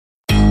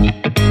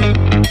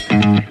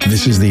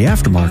This is the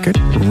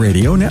Aftermarket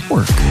Radio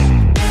Network.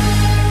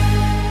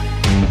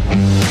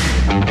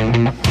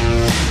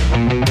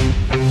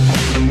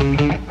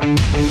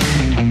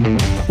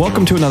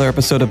 Welcome to another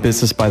episode of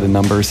Business by the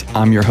Numbers.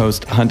 I'm your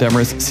host, Hunt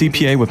Emrys,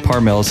 CPA with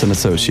Parmelis &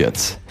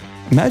 Associates.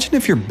 Imagine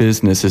if your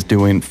business is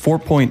doing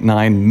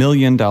 $4.9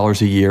 million a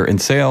year in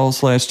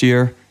sales last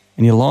year,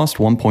 and you lost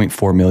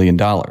 $1.4 million.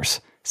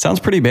 Sounds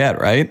pretty bad,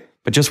 right?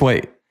 But just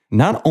wait.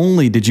 Not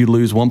only did you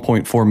lose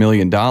 $1.4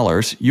 million,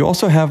 you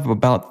also have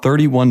about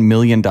 $31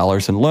 million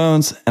in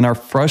loans and are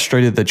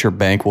frustrated that your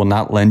bank will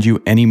not lend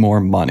you any more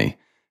money.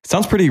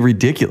 Sounds pretty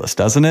ridiculous,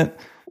 doesn't it?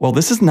 Well,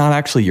 this is not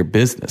actually your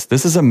business.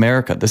 This is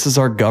America. This is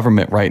our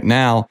government right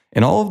now.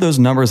 And all of those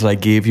numbers that I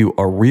gave you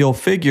are real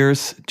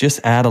figures, just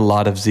add a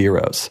lot of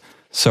zeros.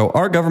 So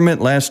our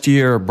government last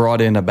year brought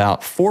in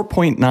about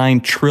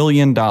 $4.9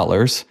 trillion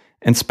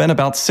and spent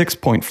about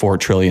 $6.4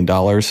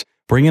 trillion,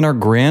 bringing our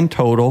grand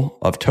total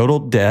of total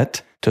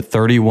debt to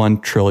 $31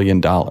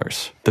 trillion.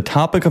 The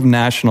topic of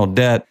national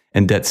debt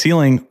and debt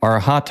ceiling are a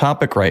hot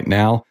topic right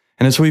now.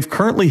 And as we've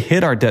currently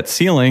hit our debt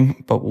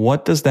ceiling, but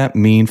what does that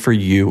mean for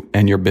you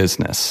and your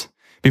business?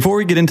 Before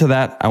we get into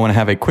that, I want to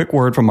have a quick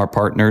word from our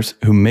partners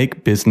who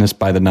make Business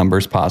by the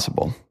Numbers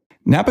possible.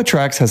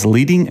 NapaTrax has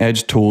leading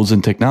edge tools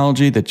and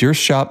technology that your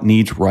shop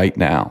needs right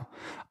now.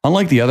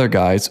 Unlike the other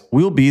guys,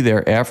 we'll be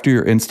there after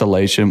your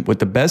installation with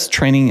the best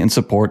training and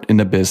support in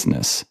the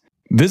business.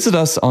 Visit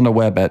us on the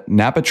web at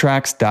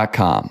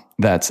napatrax.com.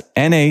 That's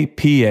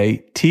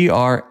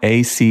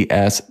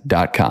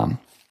napatracs.com.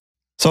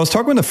 So I was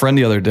talking with a friend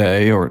the other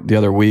day or the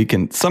other week,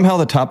 and somehow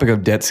the topic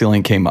of debt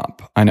ceiling came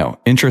up. I know,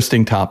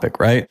 interesting topic,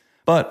 right?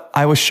 But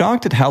I was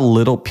shocked at how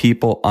little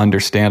people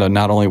understand on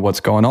not only what's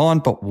going on,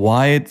 but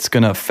why it's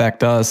going to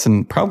affect us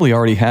and probably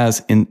already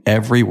has in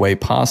every way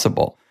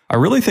possible. I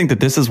really think that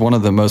this is one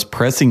of the most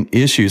pressing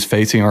issues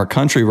facing our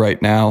country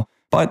right now.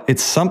 But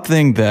it's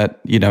something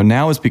that,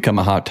 now has become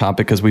a hot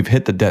topic because we've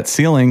hit the debt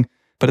ceiling,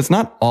 but it's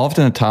not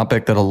often a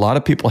topic that a lot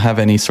of people have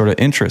any sort of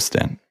interest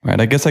in,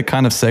 right? I guess I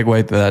kind of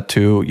segue that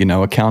to,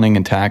 accounting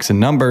and tax and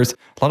numbers. A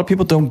lot of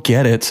people don't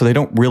get it, so they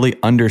don't really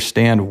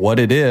understand what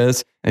it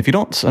is. And if you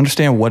don't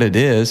understand what it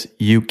is,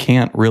 you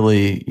can't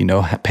really,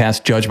 pass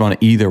judgment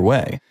either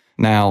way.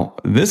 Now,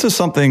 this is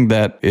something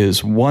that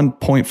is one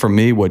point for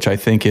me, which I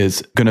think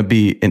is going to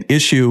be an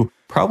issue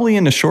probably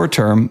in the short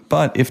term,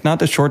 but if not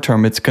the short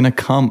term, it's going to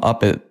come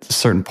up at a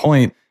certain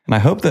point. And I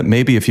hope that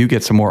maybe if you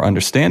get some more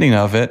understanding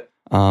of it,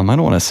 I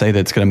don't want to say that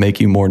it's going to make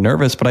you more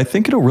nervous, but I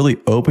think it'll really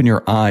open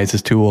your eyes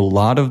as to a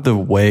lot of the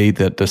way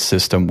that the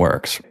system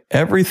works.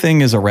 Everything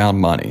is around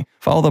money.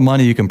 Follow the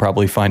money, you can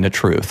probably find the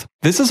truth.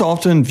 This is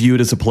often viewed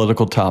as a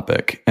political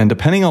topic, and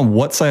depending on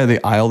what side of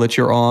the aisle that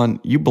you're on,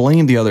 you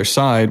blame the other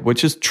side,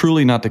 which is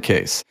truly not the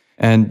case.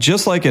 And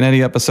just like in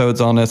any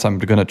episodes on this, I'm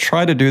going to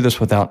try to do this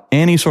without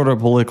any sort of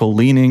political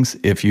leanings.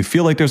 If you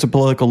feel like there's a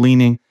political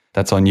leaning,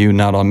 that's on you,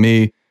 not on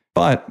me.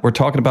 But we're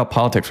talking about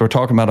politics. We're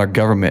talking about our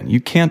government.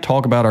 You can't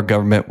talk about our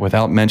government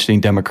without mentioning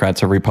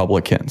Democrats or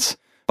Republicans.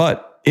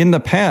 But in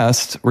the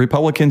past,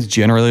 Republicans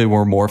generally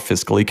were more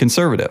fiscally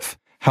conservative.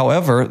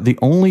 However, the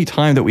only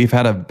time that we've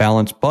had a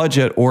balanced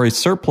budget or a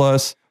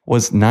surplus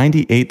was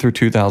 98 through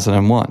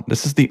 2001.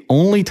 This is the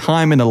only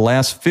time in the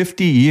last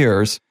 50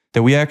 years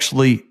that we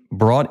actually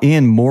brought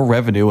in more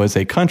revenue as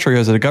a country,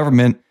 as a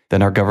government,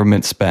 than our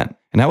government spent.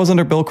 And that was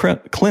under Bill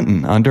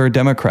Clinton, under a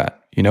Democrat.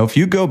 If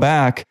you go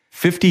back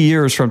 50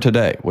 years from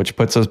today, which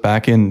puts us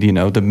back in,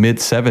 the mid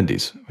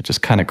 70s, which is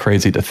kind of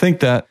crazy to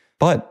think that,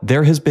 but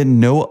there has been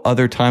no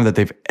other time that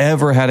they've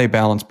ever had a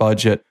balanced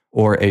budget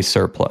or a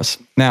surplus.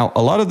 Now,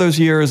 a lot of those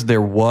years,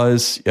 there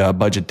was a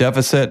budget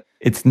deficit.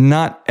 It's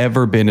not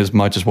ever been as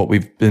much as what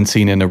we've been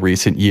seeing in the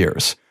recent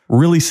years.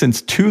 Really,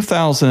 since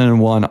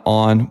 2001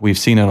 on, we've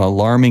seen an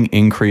alarming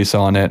increase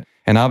on it.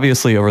 And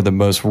obviously, over the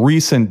most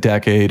recent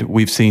decade,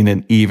 we've seen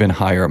an even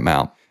higher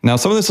amount. Now,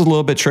 some of this is a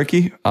little bit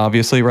tricky,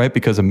 obviously, right?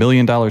 Because $1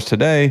 million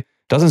today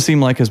doesn't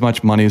seem like as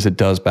much money as it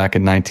does back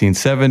in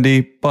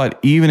 1970. But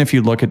even if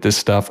you look at this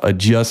stuff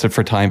adjusted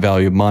for time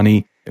value of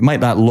money, it might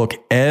not look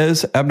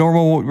as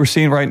abnormal what we're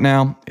seeing right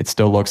now. It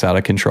still looks out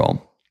of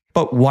control.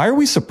 But why are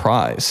we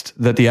surprised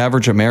that the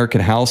average American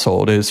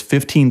household is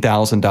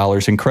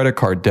 $15,000 in credit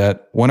card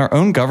debt when our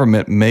own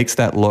government makes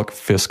that look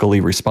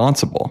fiscally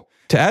responsible?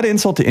 To add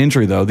insult to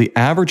injury, though, the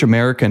average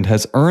American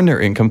has earned their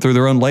income through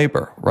their own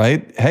labor,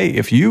 right? Hey,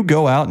 if you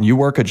go out and you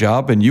work a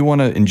job and you want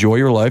to enjoy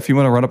your life, you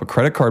want to run up a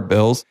credit card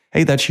bills,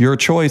 hey, that's your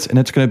choice, and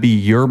it's going to be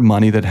your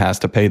money that has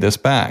to pay this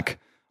back.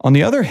 On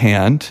the other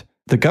hand,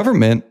 the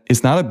government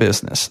is not a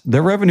business.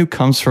 Their revenue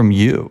comes from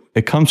you.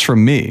 It comes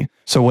from me.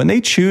 So when they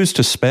choose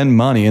to spend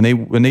money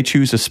and when they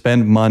choose to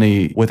spend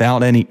money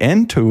without any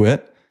end to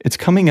it, it's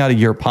coming out of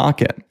your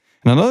pocket.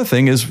 And another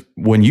thing is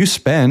when you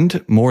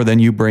spend more than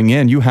you bring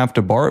in, you have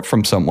to borrow it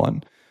from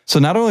someone. So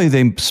not only are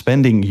they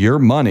spending your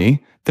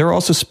money, they're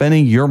also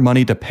spending your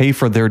money to pay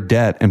for their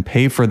debt and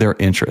pay for their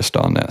interest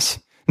on this.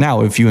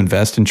 Now, if you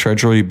invest in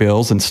treasury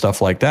bills and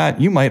stuff like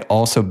that, you might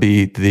also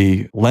be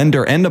the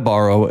lender and the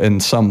borrower in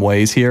some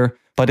ways here,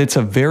 but it's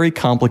a very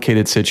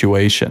complicated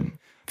situation.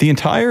 The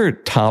entire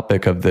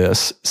topic of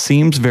this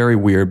seems very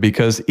weird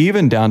because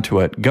even down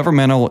to it,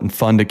 governmental and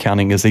fund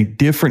accounting is a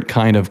different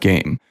kind of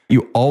game.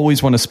 You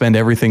always want to spend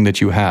everything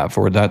that you have,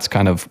 or that's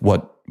kind of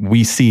what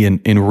we see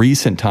in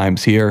recent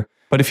times here.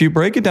 But if you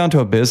break it down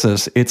to a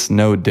business, it's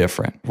no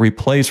different.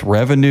 Replace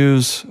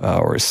revenues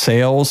or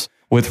sales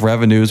with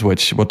revenues,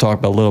 which we'll talk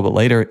about a little bit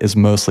later, is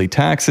mostly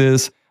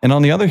taxes. And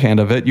on the other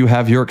hand of it, you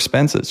have your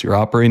expenses, your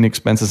operating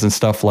expenses and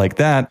stuff like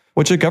that,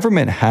 which the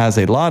government has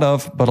a lot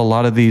of, but a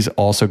lot of these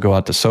also go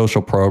out to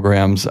social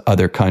programs,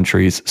 other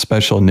countries,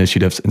 special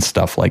initiatives, and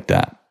stuff like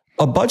that.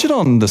 A budget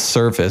on the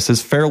surface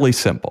is fairly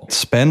simple.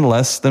 Spend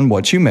less than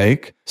what you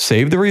make,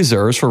 save the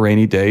reserves for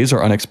rainy days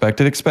or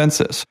unexpected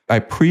expenses. I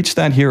preach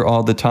that here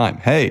all the time.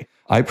 Hey,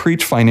 I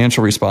preach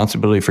financial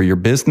responsibility for your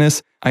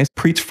business. I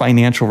preach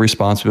financial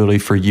responsibility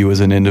for you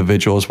as an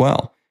individual as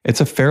well. It's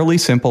a fairly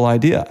simple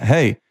idea.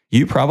 Hey,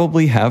 you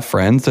probably have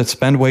friends that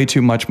spend way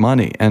too much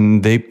money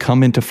and they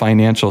come into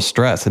financial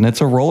stress and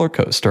it's a roller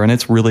coaster and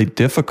it's really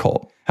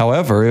difficult.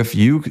 However, if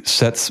you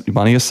set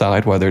money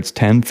aside, whether it's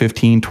 10,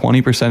 15,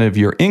 20% of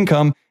your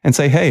income and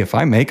say, hey, if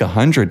I make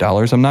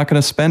 $100, I'm not going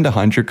to spend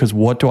 $100 because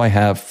what do I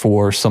have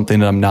for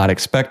something that I'm not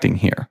expecting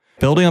here?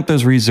 Building up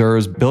those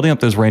reserves, building up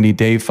those rainy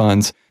day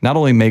funds not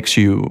only makes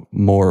you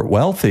more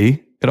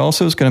wealthy, it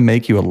also is going to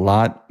make you a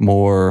lot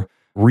more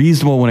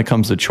reasonable when it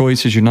comes to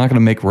choices. You're not going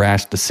to make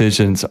rash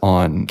decisions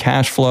on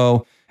cash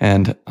flow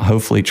and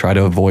hopefully try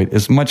to avoid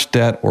as much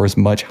debt or as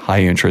much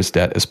high interest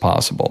debt as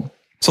possible.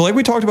 So like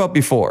we talked about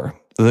before,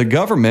 the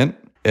government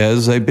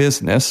as a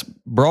business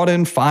brought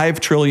in $5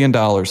 trillion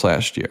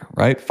last year,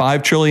 right?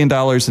 $5 trillion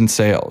in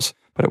sales,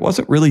 but it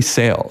wasn't really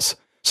sales.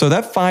 So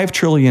that $5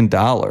 trillion,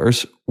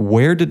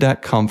 where did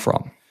that come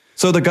from?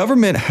 So the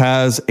government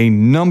has a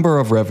number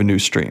of revenue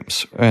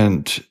streams.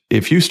 And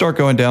if you start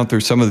going down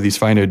through some of these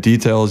finer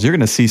details, you're going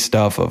to see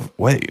stuff of,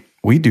 wait,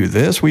 we do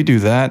this, we do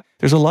that.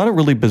 There's a lot of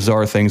really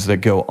bizarre things that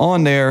go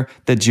on there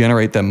that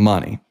generate them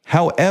money.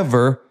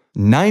 However,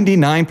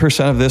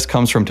 99% of this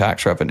comes from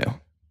tax revenue.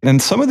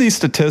 And some of these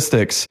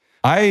statistics,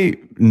 I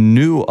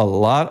knew a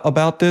lot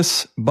about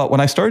this, but when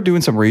I started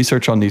doing some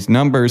research on these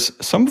numbers,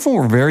 some of them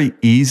were very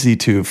easy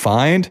to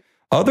find.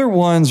 Other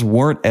ones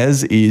weren't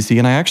as easy,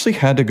 and I actually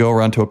had to go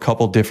around to a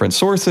couple different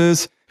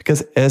sources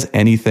because as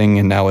anything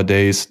in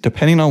nowadays,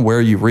 depending on where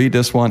you read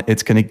this one,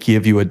 it's going to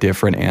give you a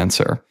different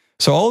answer.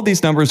 So all of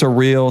these numbers are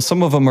real.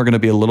 Some of them are going to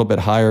be a little bit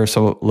higher,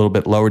 so a little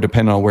bit lower,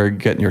 depending on where you're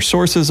getting your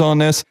sources on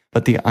this,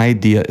 but the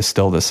idea is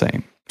still the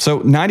same. So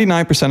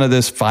 99% of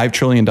this $5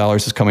 trillion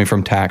is coming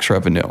from tax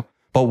revenue.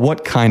 But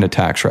what kind of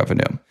tax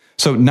revenue?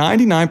 So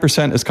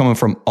 99% is coming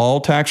from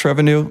all tax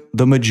revenue.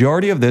 The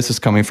majority of this is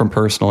coming from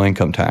personal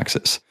income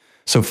taxes.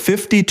 So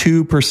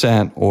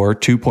 52% or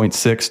 $2.6,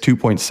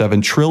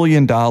 $2.7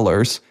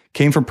 trillion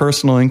came from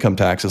personal income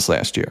taxes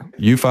last year.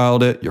 You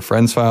filed it, your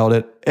friends filed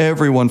it,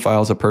 everyone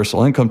files a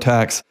personal income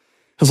tax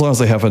as long as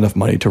they have enough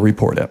money to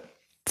report it.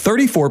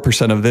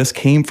 34% of this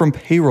came from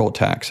payroll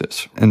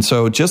taxes. And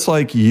so just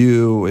like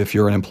you, if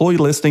you're an employee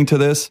listening to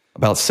this,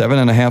 about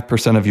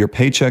 7.5% of your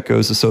paycheck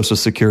goes to Social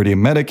Security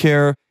and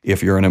Medicare.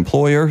 If you're an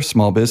employer,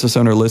 small business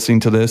owner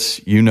listening to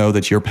this, you know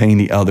that you're paying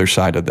the other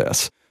side of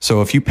this.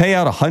 So if you pay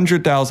out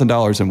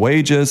 $100,000 in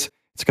wages,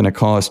 it's going to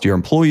cost your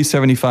employee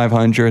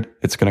 $7,500.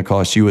 It's going to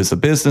cost you as the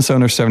business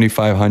owner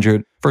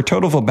 $7,500 for a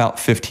total of about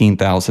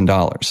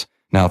 $15,000.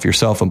 Now, if you're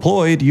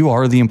self-employed, you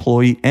are the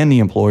employee and the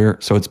employer,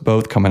 so it's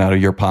both coming out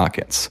of your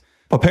pockets.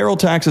 But payroll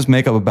taxes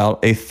make up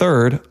about a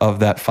third of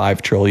that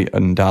 $5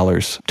 trillion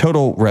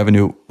total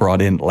revenue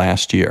brought in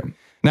last year.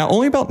 Now,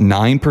 only about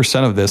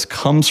 9% of this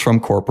comes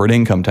from corporate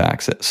income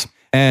taxes.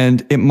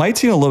 And it might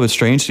seem a little bit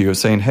strange to you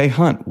saying, hey,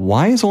 Hunt,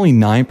 why is only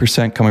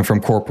 9% coming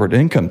from corporate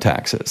income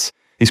taxes?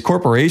 These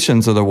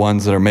corporations are the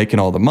ones that are making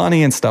all the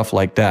money and stuff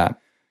like that.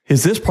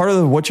 Is this part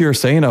of what you're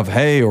saying of,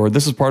 hey, or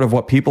this is part of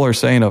what people are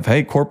saying of,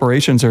 hey,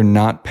 corporations are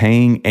not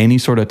paying any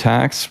sort of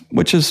tax,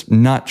 which is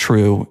not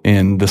true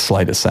in the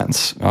slightest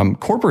sense.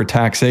 Corporate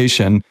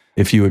taxation,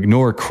 if you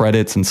ignore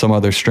credits and some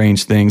other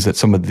strange things that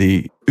some of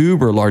the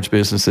uber large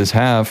businesses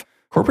have,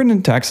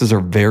 corporate taxes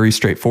are very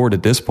straightforward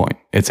at this point.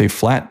 It's a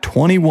flat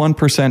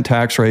 21%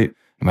 tax rate,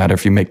 no matter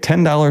if you make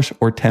 $10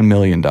 or $10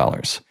 million.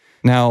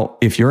 Now,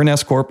 if you're an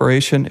S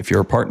corporation, if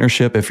you're a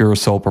partnership, if you're a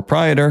sole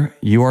proprietor,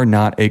 you are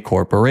not a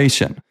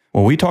corporation.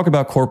 When we talk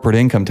about corporate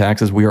income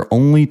taxes, we are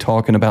only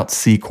talking about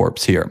C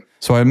Corps here.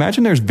 So I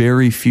imagine there's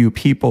very few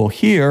people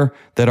here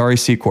that are a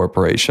C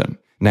corporation.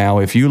 Now,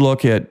 if you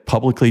look at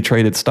publicly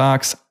traded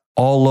stocks,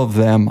 all of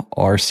them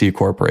are C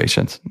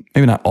corporations.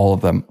 Maybe not all of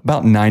them,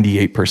 about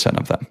 98%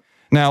 of them.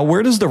 Now,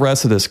 where does the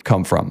rest of this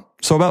come from?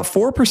 So about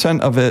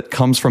 4% of it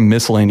comes from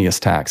miscellaneous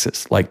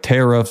taxes, like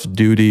tariffs,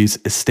 duties,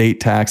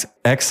 estate tax,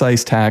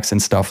 excise tax,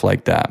 and stuff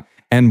like that.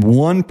 And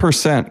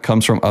 1%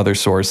 comes from other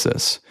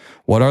sources.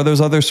 What are those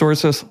other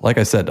sources? Like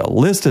I said, the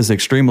list is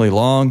extremely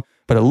long,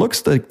 but it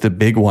looks like the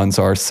big ones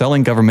are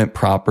selling government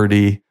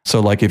property. So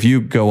like if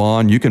you go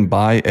on, you can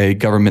buy a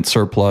government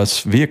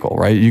surplus vehicle,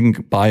 right? You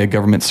can buy a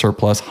government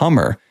surplus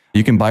Hummer.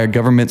 You can buy a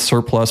government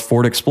surplus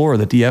Ford Explorer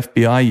that the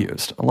FBI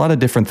used. A lot of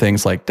different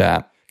things like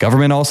that.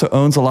 Government also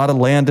owns a lot of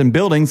land and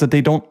buildings that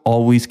they don't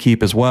always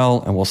keep as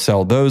well, and will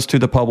sell those to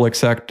the public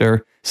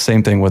sector.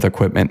 Same thing with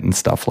equipment and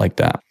stuff like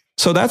that.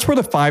 So that's where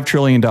the $5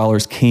 trillion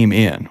came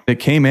in.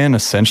 It came in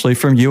essentially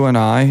from you and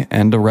I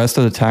and the rest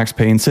of the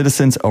tax-paying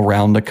citizens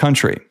around the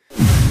country.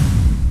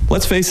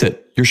 Let's face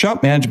it, your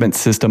shop management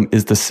system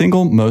is the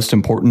single most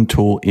important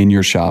tool in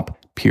your shop,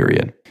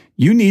 period.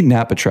 You need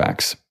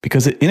NapaTrax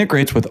because it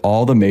integrates with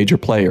all the major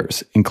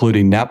players,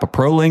 including Napa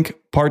ProLink,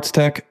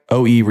 PartsTech,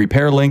 OE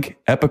RepairLink,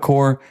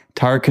 Epicor,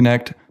 Tire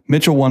Connect,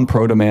 Mitchell 1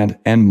 ProDemand,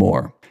 and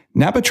more.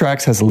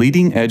 NapaTrax has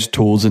leading-edge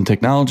tools and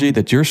technology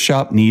that your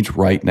shop needs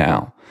right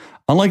now.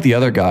 Unlike the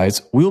other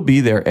guys, we'll be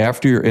there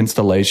after your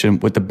installation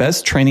with the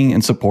best training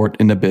and support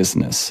in the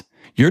business.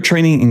 Your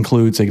training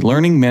includes a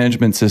learning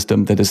management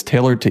system that is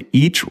tailored to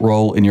each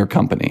role in your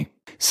company.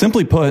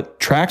 Simply put,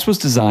 Trax was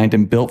designed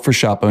and built for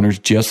shop owners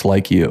just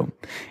like you.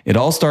 It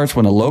all starts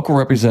when a local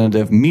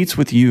representative meets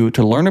with you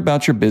to learn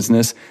about your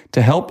business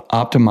to help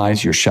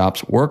optimize your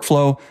shop's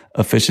workflow,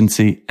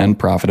 efficiency, and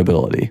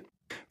profitability.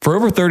 For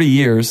over 30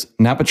 years,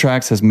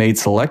 NapaTrax has made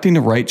selecting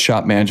the right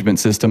shop management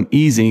system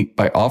easy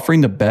by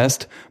offering the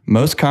best,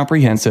 most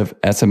comprehensive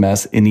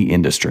SMS in the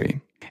industry.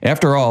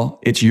 After all,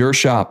 it's your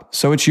shop,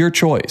 so it's your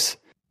choice.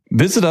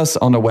 Visit us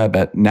on the web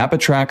at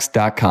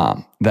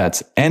napatrax.com.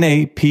 That's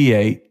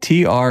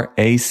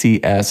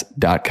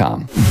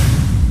NAPATRACS.com.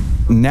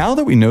 Now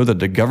that we know that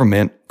the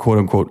government, quote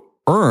unquote,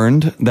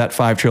 earned that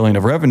 $5 trillion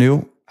of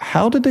revenue,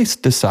 how did they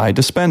decide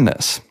to spend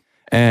this?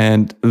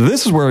 And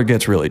this is where it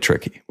gets really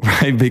tricky,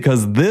 right?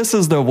 Because this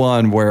is the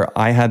one where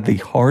I had the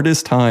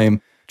hardest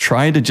time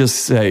trying to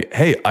just say,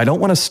 hey, I don't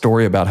want a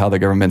story about how the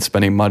government's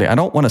spending money. I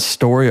don't want a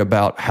story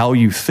about how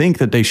you think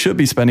that they should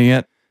be spending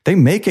it. They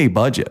make a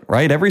budget,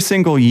 right? Every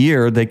single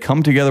year, they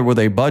come together with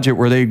a budget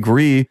where they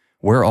agree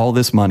where all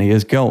this money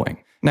is going.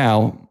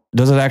 Now,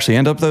 does it actually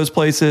end up those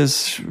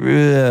places?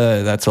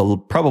 That's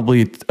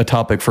probably a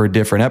topic for a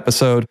different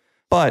episode,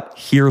 but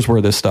here's where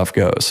this stuff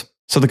goes.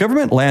 So the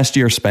government last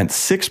year spent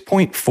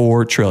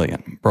 $6.4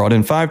 trillion, brought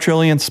in $5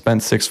 trillion,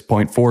 spent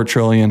 $6.4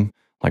 trillion.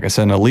 Like I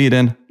said in a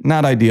lead-in,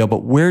 not ideal,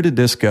 but where did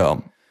this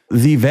go?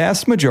 The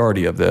vast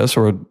majority of this,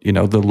 or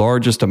the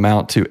largest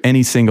amount to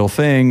any single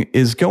thing,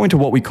 is going to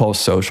what we call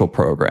social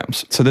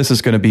programs. So this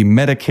is going to be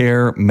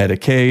Medicare,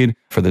 Medicaid,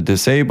 for the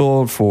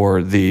disabled,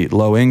 for the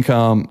low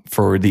income,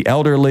 for the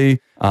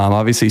elderly,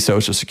 obviously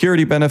Social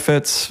Security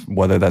benefits,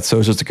 whether that's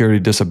Social Security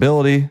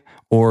disability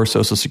or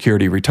Social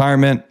Security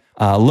retirement,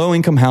 low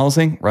income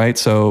housing, right?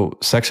 So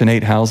Section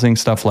 8 housing,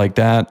 stuff like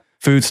that.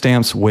 Food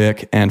stamps,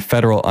 WIC, and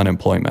federal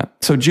unemployment.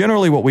 So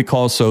generally what we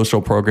call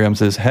social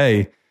programs is,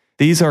 hey,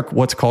 these are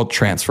what's called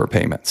transfer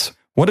payments.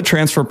 What a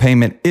transfer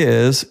payment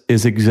is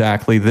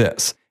exactly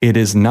this. It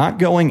is not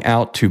going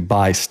out to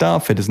buy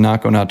stuff. It is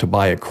not going out to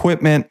buy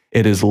equipment.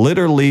 It is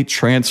literally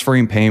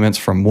transferring payments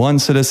from one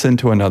citizen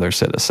to another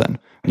citizen.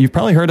 You've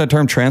probably heard that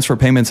term transfer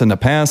payments in the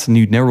past and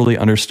you've never really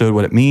understood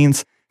what it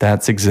means.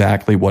 That's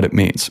exactly what it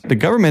means. The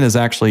government is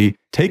actually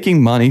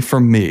taking money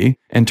from me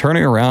and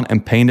turning around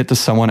and paying it to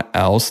someone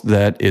else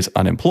that is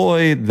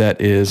unemployed,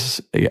 that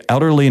is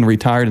elderly and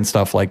retired and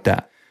stuff like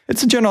that.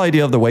 It's a general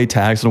idea of the way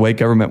tax and the way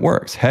government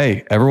works.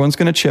 Hey, everyone's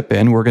going to chip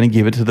in. We're going to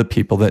give it to the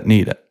people that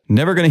need it.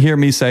 Never going to hear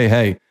me say,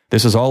 hey,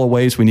 this is all the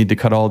ways we need to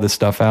cut all this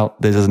stuff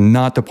out. This is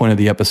not the point of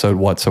the episode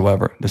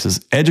whatsoever. This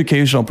is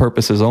educational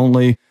purposes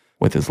only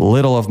with as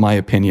little of my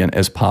opinion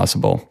as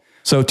possible.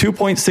 So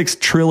 $2.6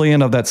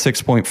 trillion of that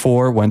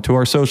 6.4 went to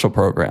our social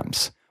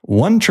programs.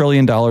 $1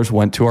 trillion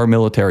went to our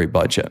military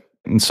budget.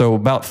 And so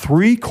about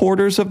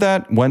 3/4 of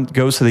that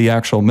goes to the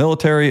actual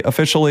military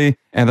officially,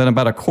 and then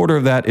about 1/4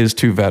 of that is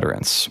to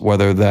veterans,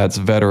 whether that's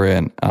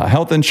veteran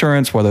health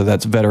insurance, whether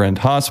that's veteran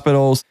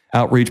hospitals,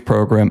 outreach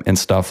program, and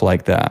stuff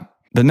like that.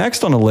 The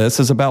next on the list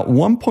is about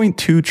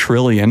 $1.2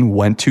 trillion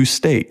went to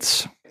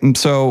states. And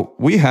so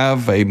we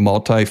have a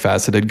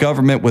multifaceted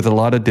government with a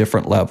lot of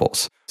different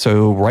levels.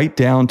 So right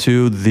down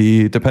to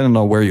depending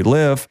on where you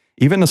live,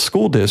 even a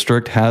school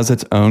district has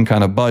its own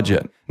kind of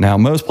budget. Now,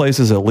 most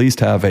places at least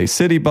have a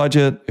city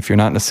budget. If you're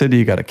not in a city,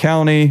 you got a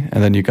county,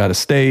 and then you got a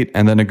state,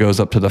 and then it goes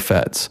up to the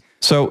feds.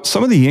 So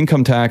some of the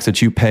income tax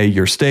that you pay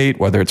your state,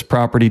 whether it's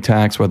property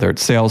tax, whether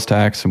it's sales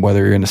tax, and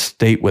whether you're in a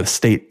state with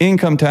state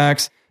income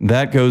tax,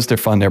 that goes to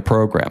fund their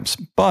programs.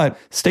 But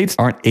states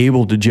aren't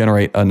able to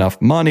generate enough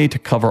money to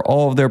cover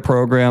all of their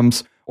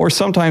programs. Or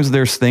sometimes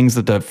there's things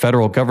that the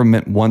federal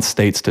government wants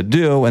states to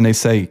do, and they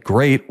say,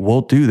 great,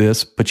 we'll do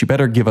this, but you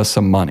better give us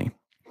some money.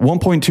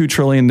 $1.2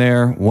 trillion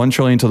there, $1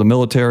 trillion to the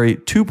military,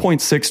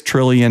 $2.6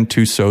 trillion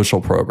to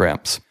social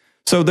programs.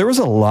 So there was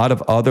a lot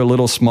of other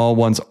little small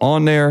ones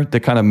on there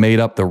that kind of made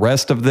up the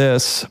rest of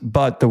this.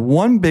 But the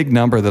one big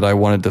number that I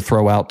wanted to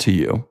throw out to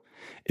you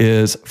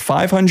is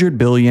 $500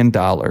 billion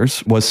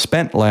was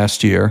spent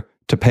last year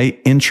to pay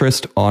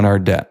interest on our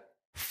debt.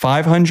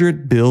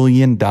 $500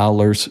 billion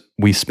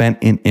we spent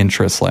in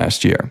interest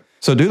last year.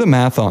 So do the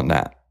math on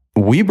that.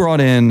 We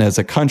brought in as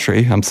a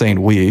country, I'm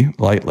saying we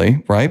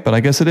lightly, right? But I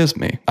guess it is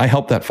me. I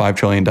helped that $5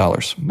 trillion.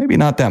 Maybe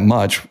not that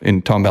much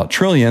in talking about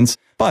trillions,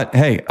 but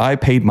hey, I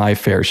paid my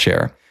fair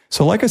share.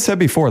 So like I said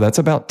before, that's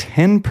about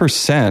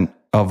 10%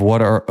 of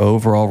what our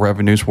overall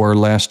revenues were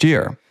last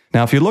year.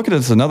 Now, if you look at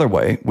this another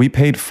way, we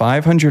paid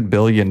 $500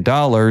 billion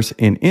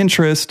in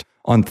interest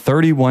on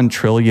 $31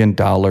 trillion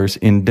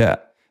in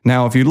debt.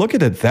 Now, if you look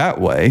at it that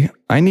way,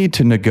 I need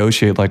to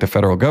negotiate like the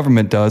federal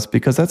government does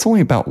because that's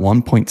only about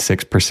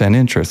 1.6%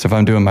 interest, if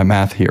I'm doing my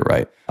math here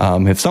right.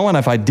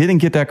 If I didn't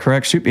get that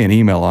correct, shoot me an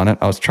email on it.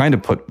 I was trying to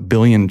put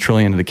billion,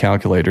 trillion into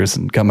calculators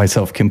and got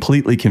myself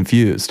completely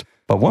confused.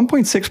 But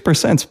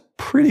 1.6% is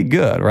pretty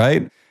good,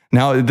 right?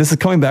 Now, this is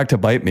coming back to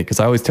bite me because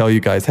I always tell you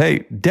guys, hey,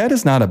 debt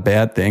is not a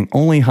bad thing,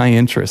 only high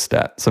interest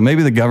debt. So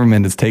maybe the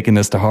government is taking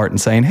this to heart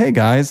and saying, hey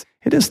guys,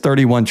 it is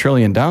 $31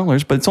 trillion,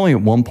 but it's only at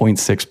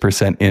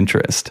 1.6%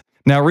 interest.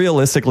 Now,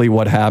 realistically,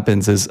 what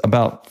happens is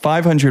about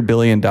 $500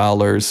 billion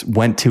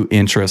went to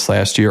interest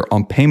last year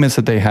on payments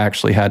that they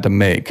actually had to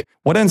make.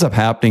 What ends up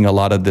happening, a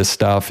lot of this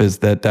stuff, is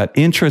that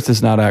interest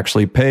is not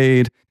actually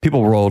paid.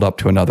 People rolled up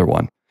to another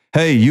one.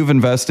 Hey, you've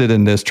invested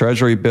in this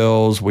treasury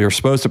bills. We are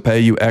supposed to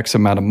pay you X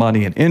amount of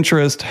money in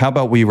interest. How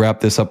about we wrap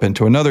this up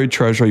into another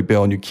treasury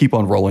bill and you keep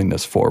on rolling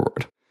this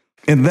forward?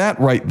 And that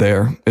right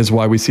there is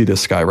why we see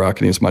this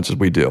skyrocketing as much as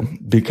we do.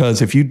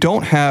 Because if you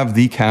don't have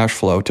the cash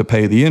flow to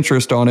pay the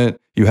interest on it,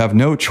 you have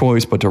no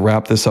choice but to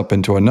wrap this up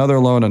into another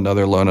loan,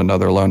 another loan,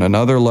 another loan,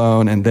 another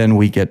loan, and then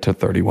we get to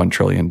 $31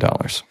 trillion.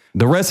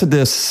 The rest of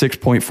this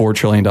 $6.4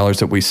 trillion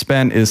that we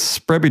spent is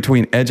spread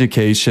between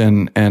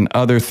education and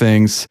other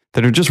things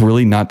that are just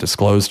really not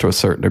disclosed to a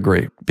certain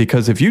degree.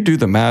 Because if you do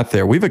the math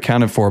there, we've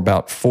accounted for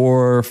about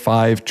 4 or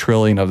 5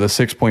 trillion of the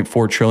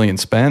 6.4 trillion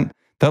spent.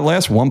 That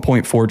last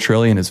 1.4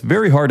 trillion is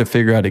very hard to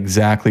figure out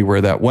exactly where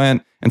that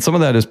went. And some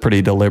of that is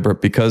pretty deliberate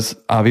because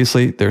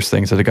obviously there's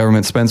things that the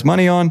government spends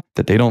money on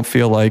that they don't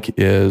feel like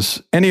is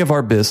any of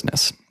our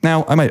business.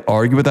 Now, I might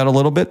argue with that a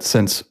little bit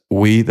since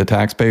we, the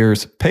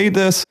taxpayers, paid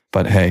this,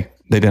 but hey,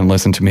 they didn't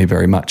listen to me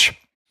very much.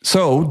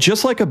 So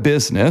just like a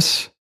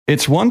business,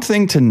 it's one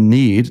thing to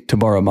need to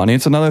borrow money.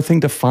 It's another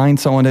thing to find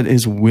someone that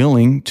is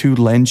willing to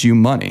lend you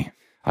money.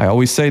 I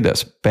always say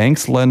this,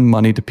 banks lend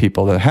money to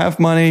people that have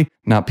money,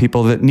 not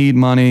people that need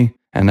money.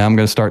 And now I'm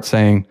going to start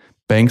saying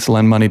banks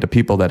lend money to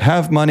people that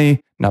have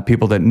money, not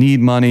people that need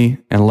money,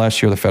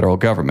 unless you're the federal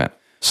government.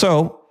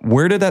 So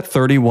where did that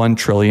 $31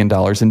 trillion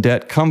in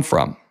debt come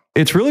from?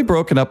 It's really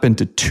broken up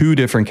into 2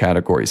 different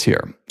categories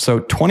here.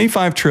 So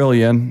 25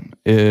 trillion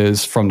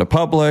is from the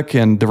public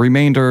and the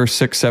remainder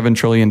 $6-7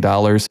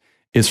 trillion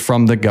is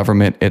from the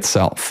government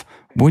itself.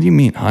 What do you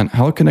mean, Hunt?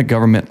 How can a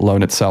government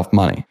loan itself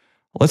money?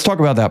 Let's talk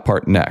about that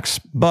part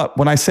next. But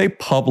when I say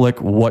public,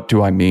 what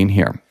do I mean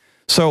here?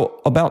 So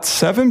about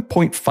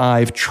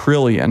 7.5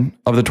 trillion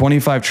of the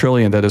 25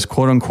 trillion that is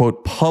quote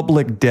unquote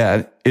public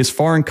debt is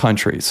foreign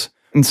countries.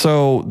 And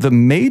so the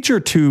major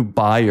 2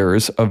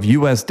 buyers of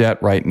US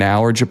debt right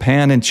now are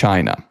Japan and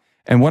China.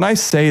 And when I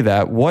say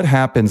that, what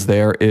happens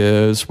there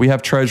is we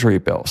have treasury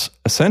bills.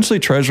 Essentially,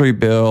 treasury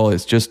bill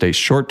is just a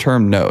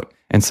short-term note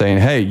and saying,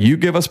 hey, you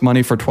give us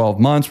money for 12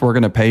 months, we're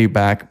going to pay you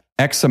back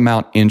X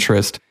amount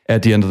interest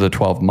at the end of the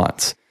 12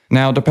 months.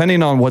 Now,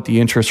 depending on what the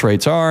interest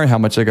rates are, how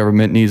much the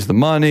government needs the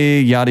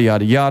money, yada,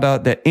 yada, yada,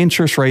 that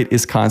interest rate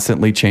is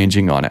constantly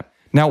changing on it.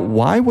 Now,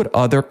 why would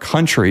other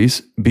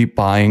countries be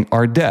buying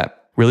our debt?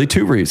 Really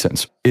 2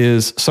 reasons.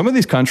 Is some of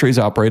these countries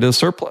operate as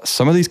surplus.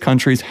 Some of these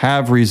countries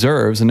have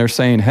reserves and they're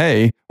saying,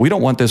 hey, we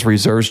don't want those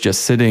reserves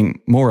just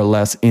sitting more or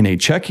less in a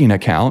checking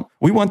account.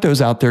 We want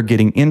those out there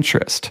getting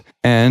interest.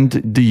 And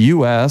the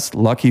US,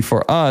 lucky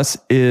for us,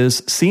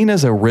 is seen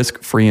as a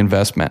risk-free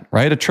investment,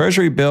 right? A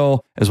treasury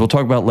bill, as we'll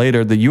talk about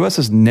later, the US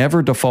has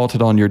never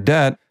defaulted on your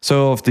debt.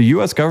 So if the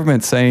US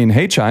government's saying,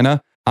 hey,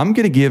 China, I'm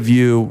going to give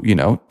you,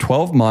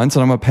 12 months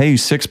and I'm going to pay you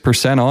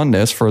 6% on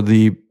this for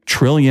the $1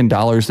 trillion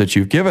that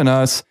you've given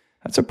us,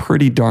 that's a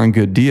pretty darn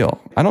good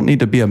deal. I don't need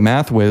to be a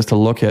math whiz to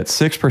look at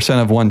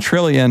 6% of 1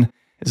 trillion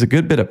is a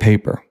good bit of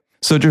paper.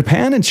 So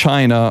Japan and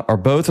China are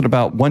both at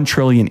about 1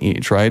 trillion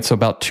each, right? So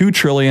about 2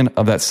 trillion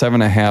of that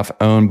 7.5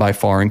 owned by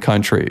foreign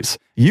countries.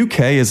 UK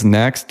is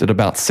next at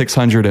about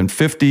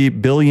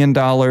 $650 billion,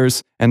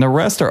 and the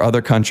rest are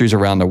other countries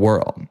around the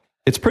world.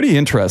 It's pretty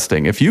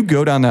interesting. If you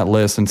go down that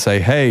list and say,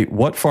 hey,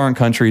 what foreign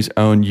countries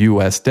own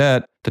US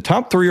debt? The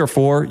top 3 or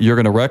 4 you're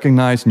going to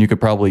recognize and you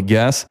could probably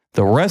guess.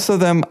 The rest of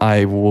them,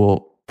 I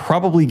will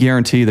probably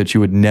guarantee that you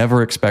would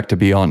never expect to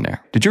be on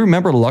there. Did you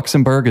remember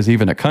Luxembourg is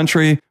even a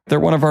country? They're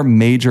one of our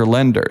major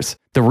lenders.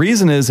 The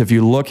reason is if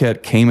you look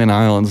at Cayman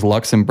Islands,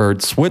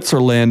 Luxembourg,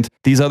 Switzerland,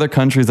 these other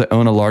countries that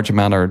own a large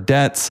amount of our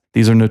debts,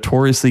 these are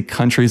notoriously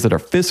countries that are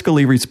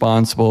fiscally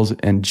responsible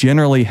and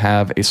generally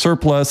have a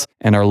surplus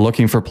and are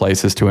looking for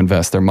places to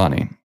invest their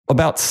money.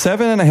 About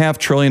 7.5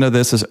 trillion of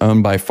this is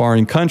owned by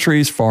foreign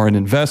countries, foreign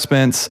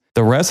investments.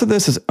 The rest of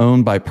this is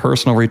owned by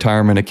personal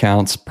retirement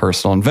accounts,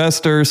 personal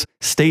investors,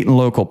 state and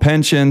local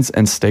pensions,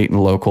 and state and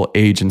local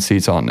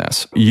agencies on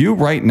this. You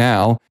right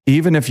now,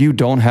 even if you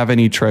don't have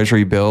any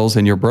treasury bills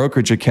in your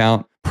brokerage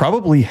account,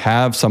 probably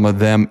have some of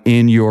them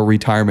in your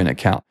retirement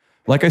account.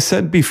 Like I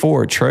said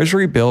before,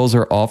 treasury bills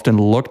are often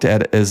looked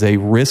at as a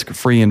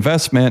risk-free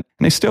investment,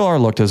 and they still are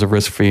looked as a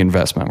risk-free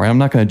investment, right? I'm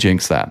not going to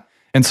jinx that.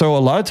 And so a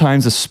lot of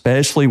times,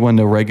 especially when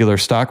the regular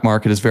stock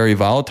market is very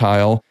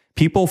volatile,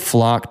 people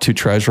flock to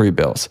treasury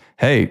bills.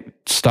 Hey,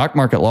 stock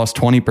market lost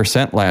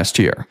 20% last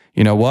year.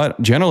 You know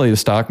what? Generally, the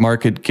stock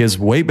market gives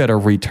way better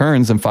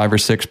returns than 5 or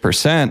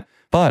 6%,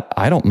 but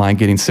I don't mind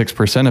getting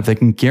 6% if they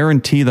can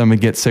guarantee them to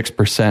get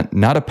 6%,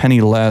 not a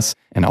penny less,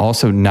 and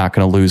also not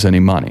going to lose any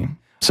money.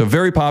 So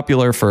very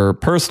popular for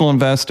personal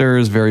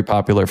investors, very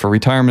popular for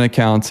retirement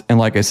accounts. And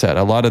like I said,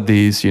 a lot of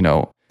these,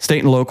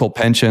 state and local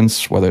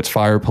pensions, whether it's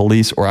fire,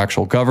 police, or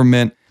actual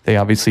government, they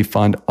obviously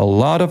fund a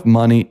lot of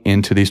money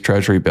into these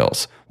treasury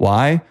bills.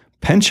 Why?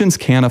 Pensions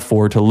can't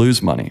afford to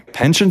lose money.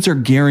 Pensions are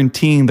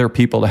guaranteeing their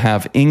people to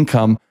have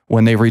income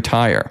when they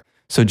retire.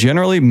 So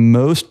generally,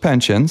 most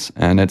pensions,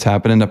 and it's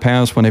happened in the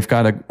past when they've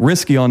got a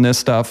risky on this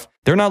stuff,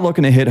 they're not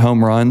looking to hit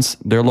home runs.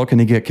 They're looking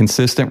to get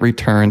consistent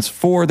returns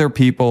for their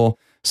people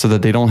so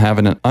that they don't have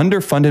an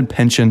underfunded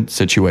pension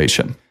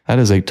situation. That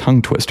is a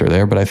tongue twister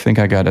there, but I think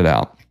I got it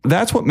out.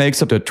 That's what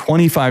makes up to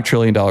 $25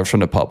 trillion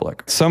from the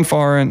public. Some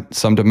foreign,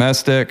 some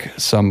domestic,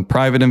 some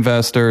private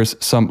investors,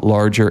 some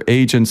larger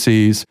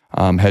agencies,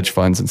 hedge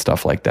funds and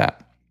stuff like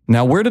that.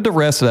 Now, where did the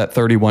rest of that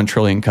 $31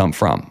 trillion come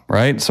from,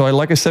 right? So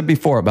like I said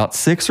before, about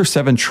 6 or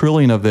 7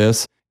 trillion of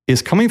this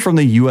is coming from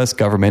the U.S.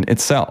 government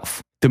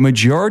itself. The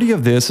majority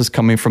of this is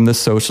coming from the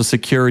Social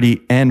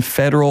Security and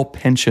federal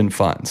pension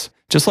funds.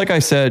 Just like I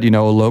said,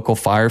 a local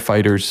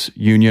firefighters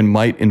union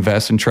might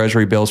invest in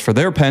treasury bills for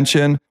their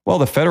pension. Well,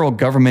 the federal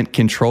government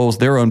controls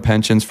their own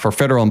pensions for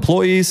federal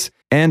employees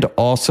and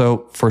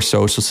also for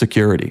Social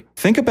Security.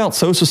 Think about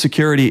Social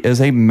Security as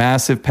a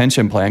massive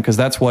pension plan because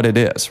that's what it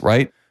is,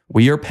 right?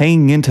 We are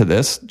paying into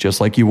this just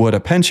like you would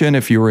a pension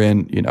if you were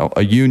in,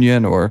 a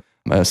union or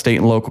a state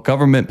and local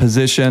government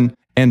position.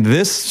 And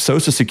this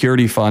Social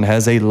Security fund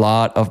has a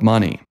lot of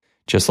money.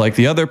 Just like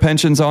the other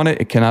pensions on it,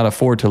 it cannot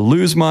afford to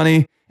lose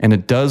money. And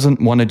it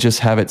doesn't want to just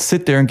have it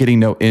sit there and getting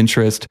no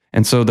interest.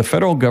 And so the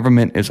federal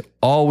government is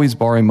always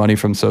borrowing money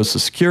from Social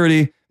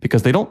Security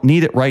because they don't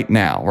need it right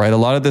now, right? A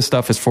lot of this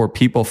stuff is for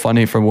people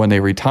funding from when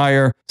they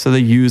retire. So they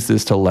use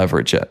this to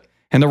leverage it.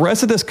 And the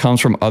rest of this comes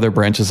from other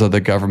branches of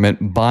the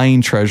government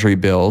buying treasury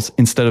bills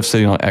instead of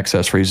sitting on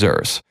excess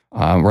reserves,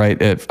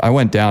 right? If I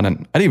went down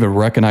and I didn't even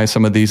recognize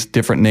some of these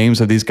different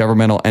names of these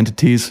governmental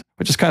entities,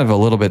 which is kind of a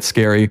little bit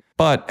scary.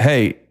 But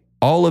hey,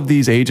 all of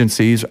these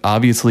agencies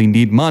obviously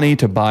need money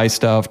to buy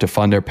stuff, to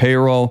fund their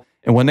payroll.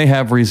 And when they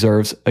have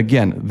reserves,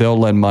 again, they'll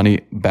lend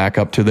money back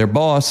up to their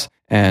boss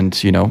and,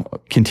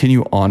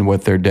 continue on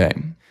with their day.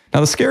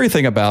 Now, the scary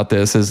thing about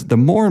this is the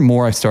more and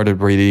more I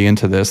started reading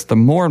into this, the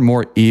more and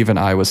more even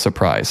I was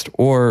surprised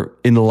or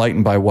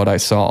enlightened by what I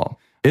saw.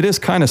 It is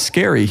kind of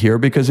scary here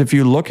because if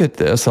you look at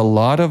this, a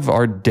lot of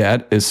our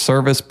debt is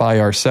serviced by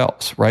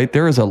ourselves, right?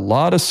 There is a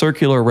lot of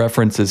circular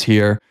references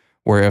here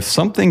where if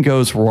something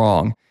goes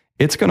wrong,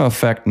 it's going to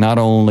affect not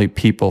only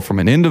people from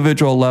an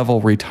individual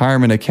level,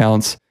 retirement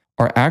accounts,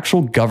 our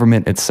actual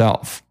government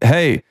itself.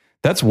 Hey,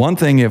 that's one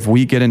thing if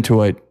we get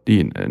into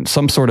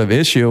some sort of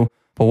issue,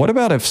 but what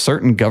about if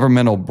certain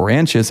governmental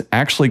branches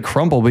actually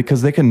crumble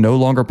because they can no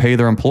longer pay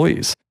their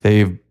employees?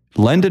 They've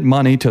lended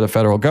money to the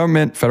federal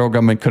government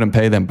couldn't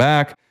pay them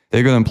back.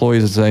 They go to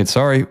employees and say,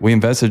 sorry, we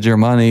invested your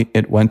money,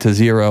 it went to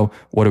zero.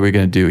 What are we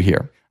going to do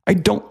here? I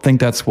don't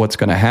think that's what's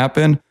going to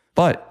happen.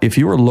 But if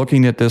you were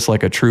looking at this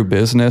like a true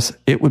business,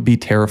 it would be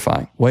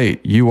terrifying.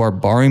 Wait, you are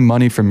borrowing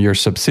money from your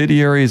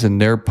subsidiaries and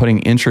they're putting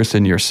interest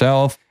in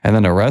yourself. And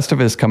then the rest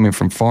of it is coming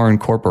from foreign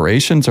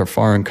corporations or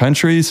foreign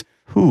countries.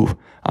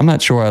 I'm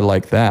not sure I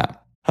like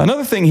that.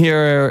 Another thing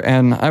here,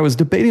 and I was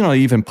debating on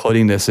even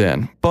putting this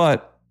in,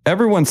 but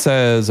everyone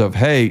says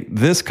hey,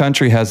 this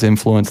country has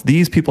influence.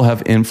 These people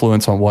have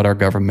influence on what our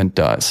government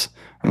does.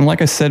 And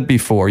like I said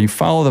before, you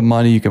follow the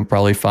money, you can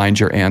probably find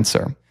your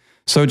answer.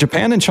 So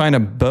Japan and China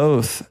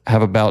both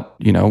have about,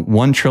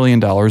 $1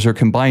 trillion or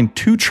combined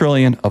 $2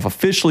 trillion of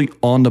officially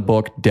on the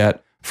book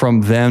debt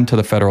from them to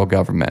the federal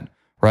government,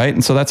 right?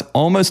 And so that's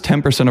almost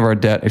 10% of our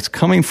debt. It's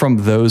coming from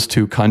those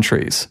two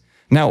countries.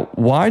 Now,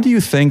 why do you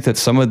think that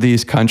some of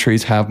these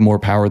countries have more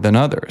power than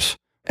others?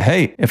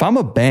 Hey, if I'm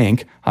a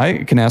bank,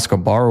 I can ask a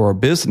borrower or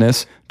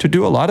business to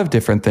do a lot of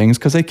different things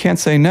because they can't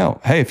say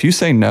no. Hey, if you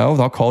say no,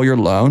 they'll call your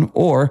loan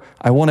or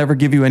I won't ever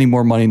give you any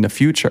more money in the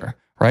future,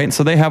 right? And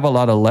so they have a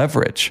lot of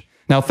leverage.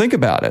 Now think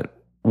about it.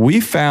 We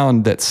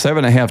found that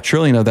 $7.5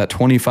 trillion of that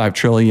 $25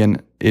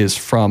 trillion is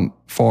from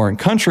foreign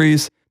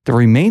countries. The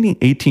remaining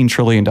 $18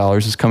 trillion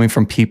is coming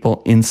from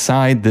people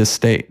inside this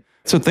state.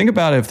 So think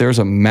about it, if there's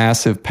a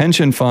massive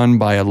pension fund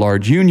by a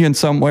large union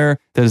somewhere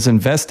that is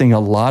investing a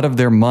lot of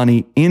their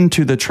money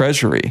into the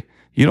treasury.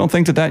 You don't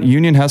think that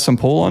union has some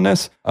pull on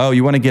this? Oh,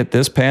 you want to get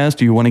this passed?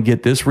 Do you want to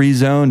get this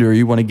rezoned? Or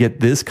you want to get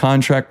this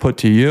contract put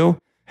to you?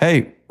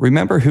 Hey,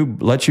 remember who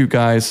let you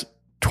guys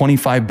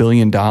 $25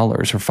 billion or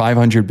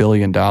 $500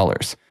 billion.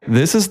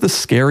 This is the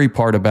scary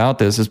part about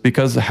this is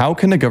because how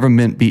can the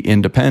government be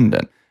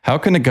independent? How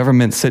can the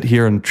government sit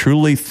here and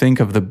truly think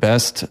of the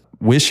best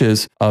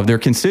wishes of their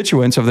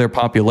constituents, of their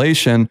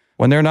population,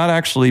 when they're not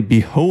actually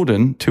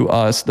beholden to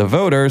us, the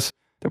voters?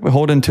 They're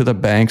beholden to the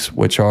banks,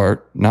 which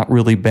are not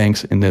really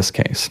banks in this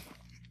case.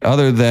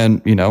 other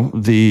than,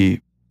 the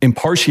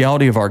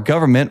impartiality of our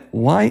government,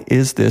 why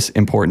is this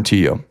important to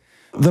you?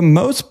 The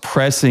most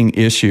pressing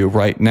issue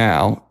right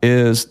now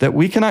is that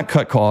we cannot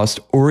cut costs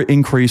or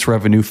increase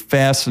revenue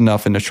fast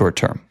enough in the short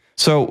term.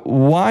 So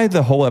why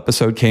the whole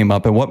episode came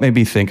up and what made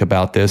me think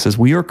about this is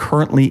we are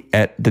currently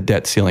at the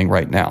debt ceiling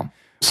right now.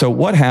 So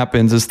what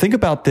happens is, think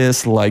about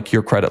this like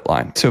your credit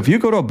line. So if you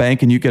go to a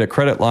bank and you get a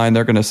credit line,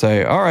 they're going to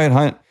say, all right,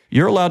 Hunt,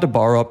 you're allowed to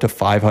borrow up to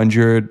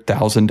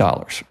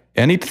 $500,000.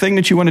 Anything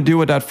that you want to do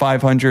with that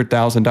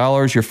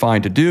 $500,000, you're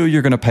fine to do.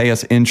 You're going to pay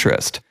us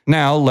interest.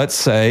 Now, let's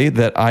say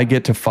that I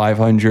get to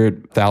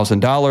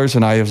 $500,000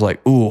 and I was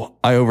like, ooh,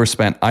 I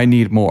overspent. I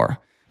need more.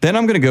 Then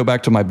I'm going to go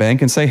back to my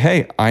bank and say,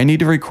 hey, I need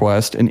to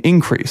request an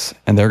increase.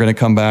 And they're going to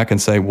come back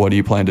and say, what do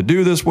you plan to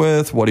do this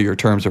with? What are your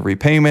terms of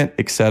repayment,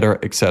 et cetera,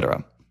 et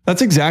cetera.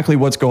 That's exactly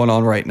what's going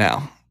on right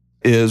now,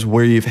 is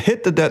where you've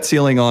hit the debt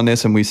ceiling on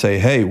this and we say,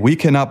 hey, we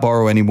cannot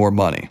borrow any more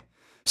money.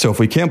 So if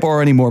we can't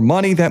borrow any more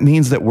money, that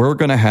means that we're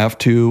going to have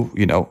to,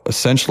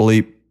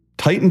 essentially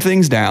tighten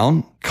things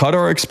down, cut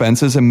our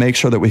expenses, and make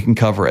sure that we can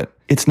cover it.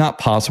 It's not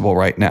possible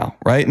right now,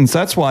 right? And so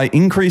that's why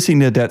increasing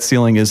the debt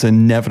ceiling is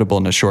inevitable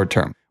in the short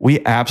term.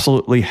 We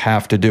absolutely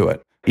have to do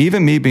it.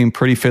 Even me being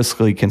pretty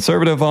fiscally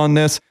conservative on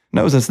this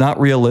knows it's not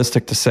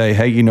realistic to say,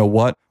 hey, you know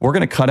what? We're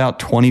going to cut out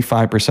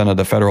 25% of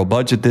the federal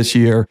budget this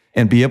year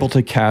and be able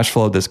to cash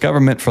flow this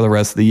government for the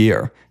rest of the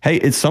year. Hey,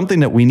 it's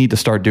something that we need to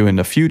start doing in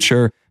the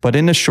future, but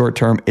in the short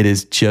term, it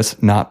is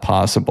just not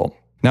possible.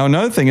 Now,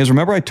 another thing is,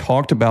 remember I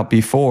talked about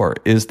before,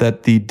 is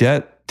that the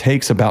debt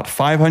takes about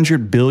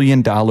 $500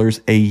 billion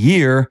a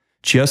year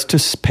just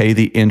to pay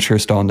the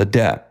interest on the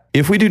debt.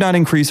 If we do not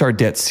increase our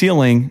debt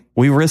ceiling,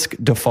 we risk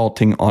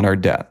defaulting on our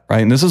debt,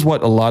 right? And this is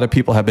what a lot of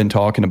people have been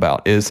talking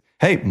about is,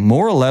 hey,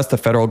 more or less the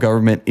federal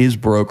government is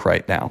broke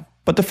right now.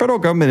 But the federal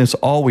government is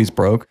always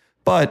broke.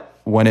 But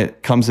when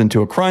it comes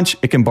into a crunch,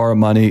 it can borrow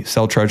money,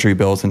 sell treasury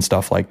bills and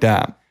stuff like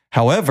that.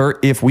 However,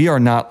 if we are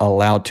not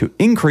allowed to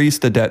increase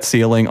the debt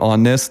ceiling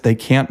on this, they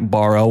can't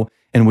borrow.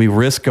 And we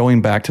risk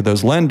going back to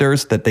those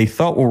lenders that they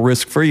thought were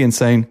risk-free and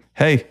saying,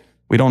 hey,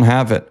 we don't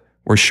have it.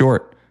 We're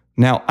short.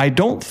 Now, I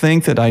don't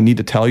think that I need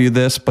to tell you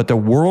this, but the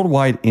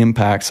worldwide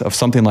impacts of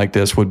something like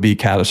this would be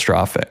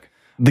catastrophic.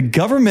 The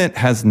government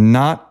has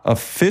not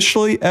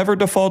officially ever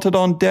defaulted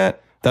on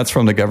debt. That's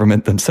from the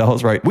government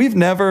themselves, right?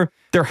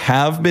 There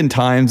have been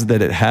times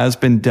that it has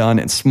been done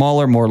in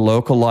smaller, more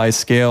localized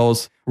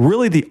scales.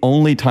 Really, the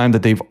only time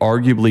that they've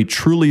arguably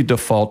truly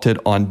defaulted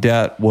on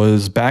debt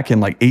was back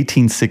in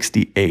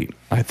 1868.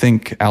 I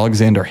think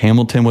Alexander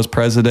Hamilton was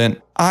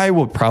president. I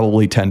would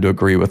probably tend to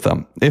agree with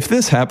them. If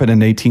this happened in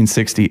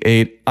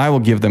 1868, I will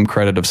give them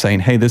credit of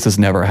saying, hey, this has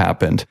never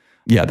happened.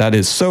 Yeah, that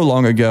is so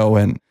long ago,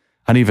 and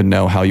I don't even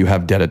know how you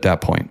have debt at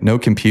that point. No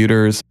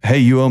computers. Hey,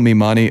 you owe me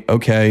money.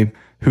 Okay,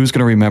 who's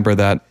going to remember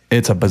that?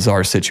 It's a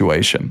bizarre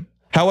situation.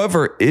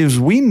 However, as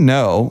we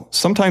know,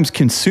 sometimes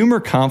consumer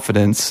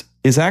confidence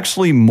is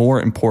actually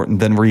more important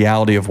than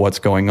reality of what's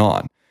going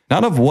on.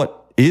 Not of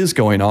what is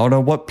going on or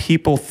what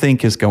people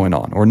think is going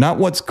on, or not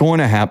what's going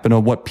to happen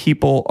or what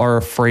people are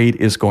afraid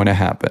is going to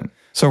happen.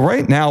 So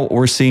right now what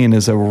we're seeing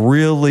is a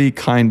really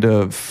kind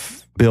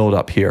of build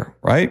up here,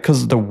 right?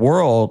 Because the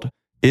world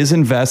is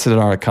invested in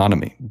our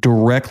economy,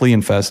 directly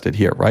invested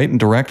here, right? And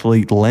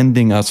directly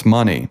lending us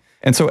money.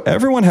 And so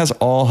everyone has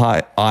all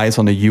eyes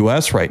on the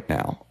US right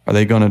now. Are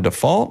they going to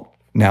default?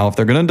 Now, if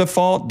they're going to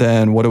default,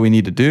 then what do we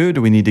need to do?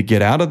 Do we need to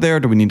get out of there?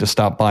 Do we need to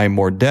stop buying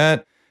more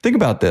debt? Think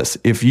about this.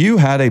 If you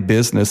had a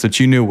business that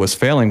you knew was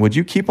failing, would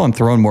you keep on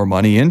throwing more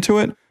money into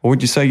it? Or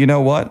would you say, you know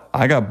what?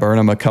 I got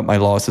burned. I'm going to cut my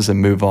losses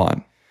and move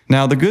on.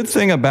 Now, the good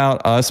thing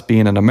about us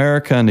being in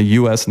America and the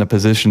US in the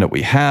position that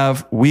we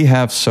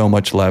have so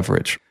much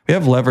leverage. We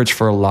have leverage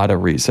for a lot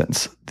of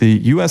reasons. The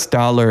US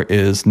dollar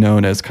is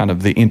known as kind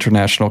of the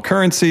international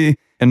currency.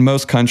 In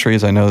most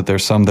countries, I know that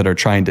there's some that are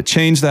trying to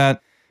change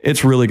that.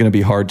 It's really going to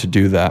be hard to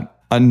do that.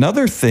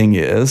 Another thing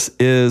is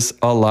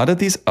a lot of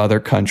these other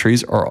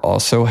countries are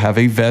also have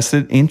a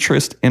vested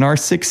interest in our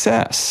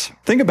success.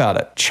 Think about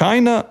it.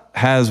 China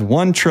has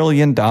 $1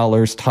 trillion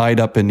tied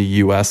up in the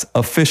US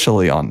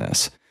officially on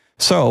this.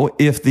 So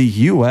if the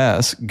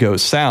US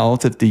goes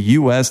south, if the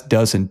US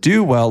doesn't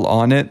do well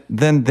on it,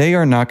 then they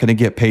are not going to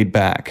get paid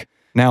back.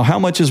 Now, how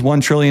much is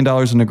 $1 trillion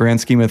in the grand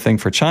scheme of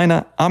things for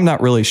China? I'm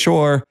not really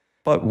sure,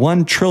 but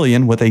 1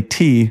 trillion with a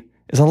T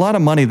is a lot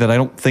of money that I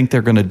don't think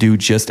they're going to do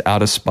just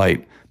out of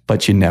spite,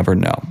 but you never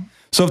know.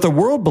 So if the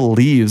world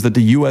believes that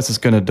the US is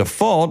going to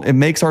default, it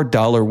makes our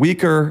dollar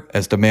weaker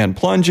as demand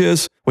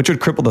plunges, which would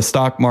cripple the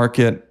stock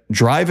market,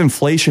 drive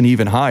inflation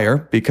even higher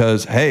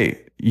because,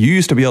 hey, you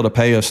used to be able to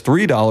pay us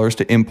 $3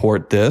 to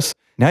import this.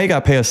 Now you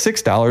got to pay us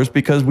 $6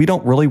 because we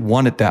don't really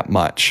want it that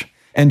much.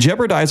 And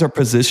jeopardize our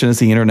position as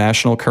the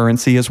international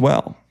currency as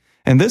well.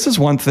 And this is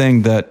one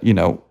thing that,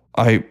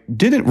 I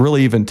didn't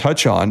really even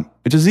touch on,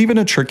 which is even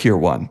a trickier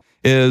one,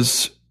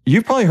 is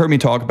you've probably heard me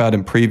talk about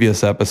in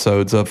previous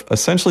episodes of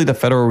essentially the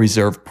Federal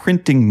Reserve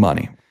printing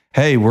money.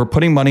 Hey, we're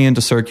putting money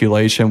into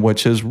circulation,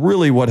 which is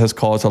really what has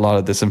caused a lot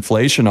of this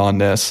inflation on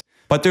this.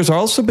 But there's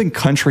also been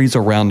countries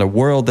around the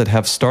world that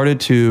have started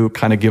to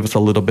kind of give us a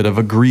little bit of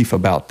a grief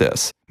about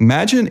this.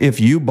 Imagine if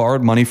you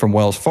borrowed money from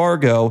Wells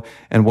Fargo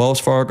and Wells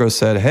Fargo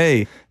said,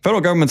 hey,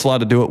 federal government's allowed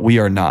to do it, we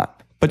are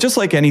not. But just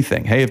like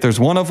anything, hey, if there's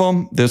one of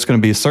them, there's going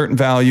to be a certain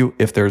value.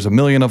 If there's a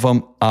million of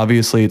them,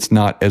 obviously it's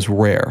not as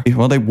rare.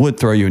 Well, they would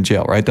throw you in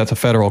jail, right? That's a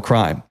federal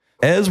crime.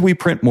 As we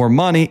print more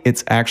money,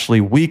 it's actually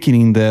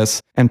weakening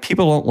this, and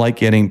people don't like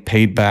getting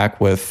paid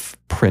back with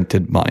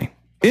printed money.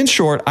 In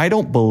short, I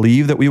don't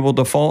believe that we will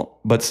default,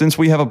 but since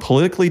we have a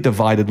politically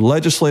divided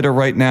legislature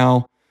right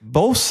now,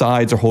 both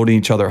sides are holding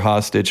each other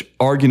hostage,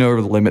 arguing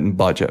over the limit in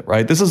budget,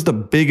 right? This is the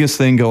biggest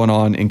thing going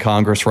on in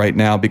Congress right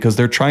now because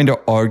they're trying to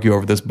argue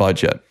over this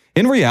budget.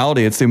 In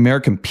reality, it's the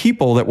American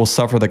people that will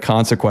suffer the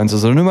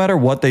consequences of no matter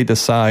what they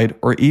decide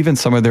or even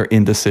some of their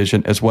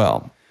indecision as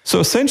well. So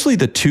essentially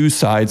the two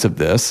sides of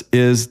this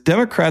is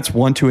Democrats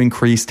want to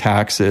increase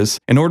taxes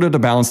in order to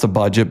balance the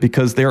budget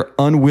because they're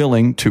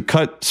unwilling to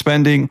cut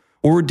spending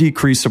or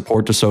decrease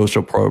support to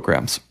social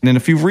programs. And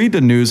if you read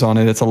the news on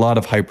it, it's a lot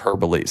of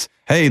hyperboles.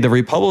 Hey, the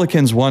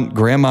Republicans want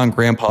grandma and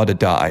grandpa to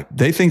die.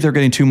 They think they're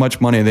getting too much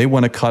money and they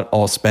want to cut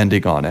all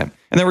spending on it.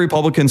 And then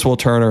Republicans will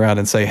turn around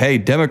and say, hey,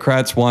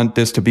 Democrats want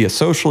this to be a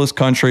socialist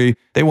country.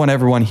 They want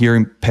everyone here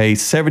to pay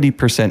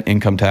 70%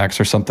 income tax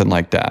or something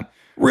like that.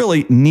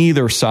 Really,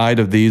 neither side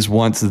of these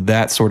wants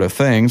that sort of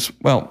things.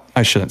 Well,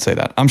 I shouldn't say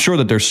that. I'm sure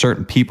that there's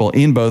certain people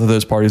in both of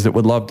those parties that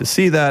would love to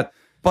see that.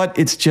 But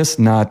it's just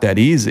not that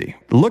easy.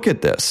 Look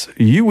at this.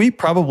 We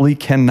probably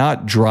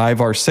cannot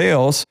drive our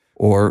sales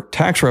or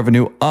tax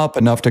revenue up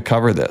enough to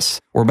cover this.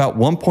 We're about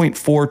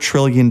 $1.4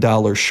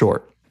 trillion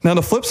short. Now,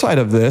 the flip side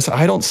of this,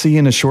 I don't see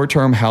in the short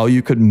term how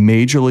you could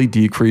majorly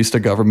decrease the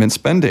government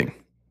spending.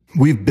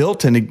 We've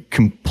built a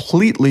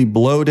completely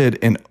bloated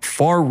and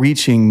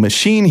far-reaching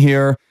machine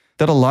here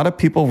that a lot of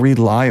people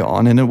rely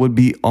on, and it would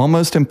be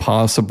almost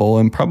impossible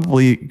and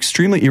probably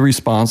extremely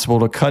irresponsible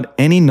to cut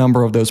any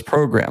number of those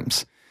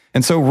programs.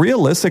 And so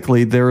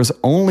realistically, there is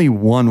only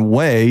one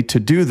way to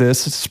do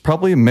this. It's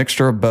probably a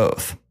mixture of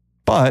both.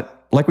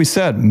 But like we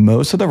said,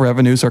 most of the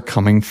revenues are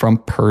coming from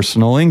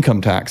personal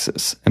income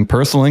taxes. And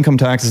personal income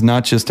tax is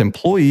not just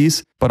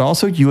employees, but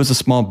also you as a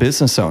small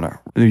business owner.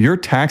 Your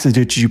taxes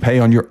that you pay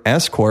on your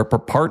S Corp or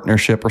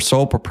partnership or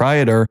sole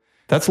proprietor,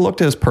 that's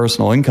looked at as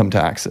personal income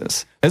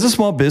taxes. As a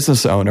small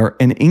business owner,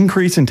 an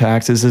increase in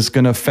taxes is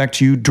going to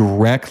affect you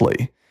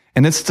directly.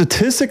 And it's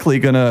statistically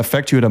going to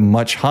affect you at a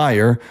much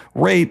higher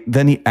rate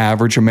than the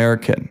average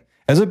American.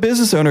 As a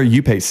business owner,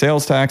 you pay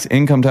sales tax,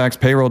 income tax,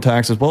 payroll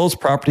tax, as well as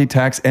property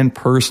tax and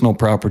personal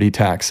property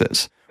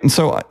taxes. And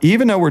so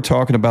even though we're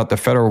talking about the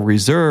Federal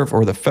Reserve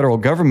or the federal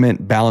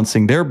government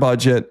balancing their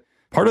budget,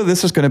 part of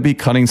this is going to be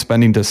cutting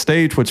spending to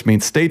states, which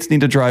means states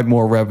need to drive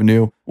more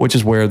revenue, which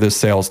is where this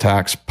sales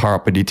tax,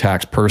 property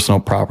tax, personal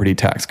property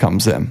tax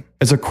comes in.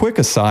 As a quick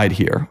aside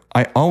here,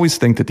 I always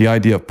think that the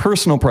idea of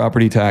personal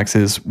property tax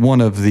is one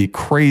of the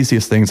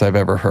craziest things I've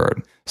ever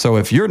heard. So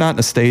if you're not in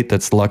a state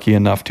that's lucky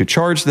enough to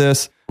charge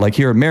this, like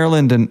here in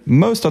Maryland and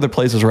most other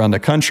places around the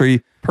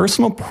country,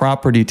 personal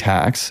property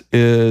tax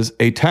is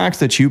a tax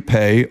that you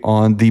pay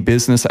on the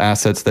business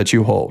assets that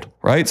you hold,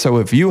 right? So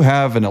if you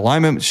have an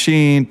alignment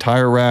machine,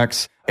 tire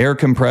racks, air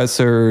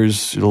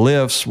compressors,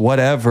 lifts,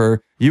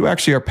 whatever, you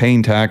actually are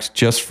paying tax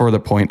just for the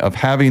point of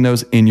having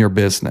those in your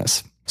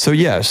business. So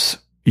yes,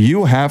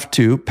 you have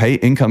to pay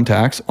income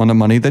tax on the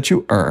money that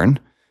you earn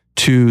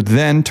to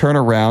then turn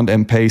around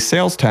and pay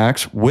sales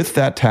tax with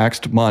that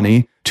taxed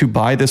money to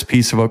buy this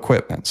piece of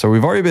equipment. So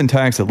we've already been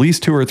taxed at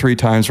least 2 or 3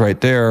 times right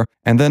there.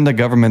 And then the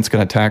government's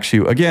going to tax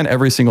you again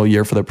every single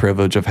year for the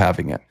privilege of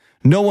having it.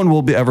 No one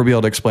will ever be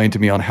able to explain to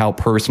me on how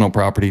personal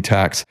property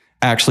tax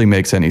actually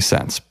makes any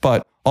sense,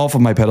 but off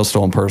of my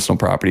pedestal on personal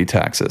property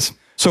taxes.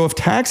 So if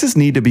taxes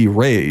need to be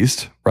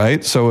raised,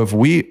 right? So if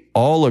we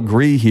all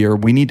agree here,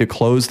 we need to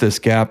close this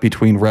gap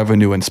between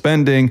revenue and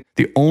spending,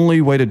 the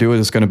only way to do it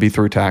is going to be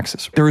through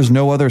taxes. There is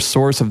no other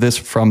source of this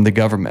from the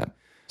government.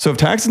 So if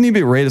taxes need to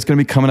be raised, it's going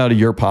to be coming out of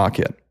your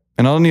pocket.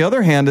 And on the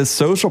other hand, as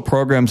social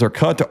programs are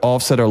cut to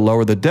offset or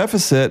lower the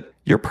deficit,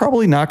 you're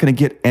probably not going to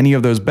get any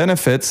of those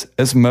benefits,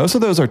 as most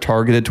of those are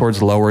targeted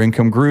towards lower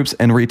income groups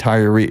and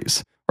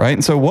retirees, right?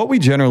 And so what we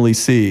generally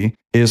see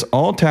is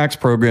all tax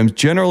programs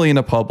generally in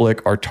the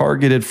public are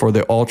targeted for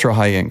the ultra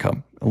high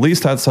income. At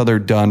least that's how they're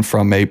done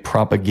from a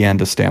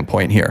propaganda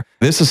standpoint here.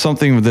 This is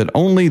something that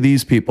only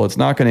these people, it's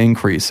not going to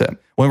increase it.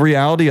 When in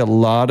reality, a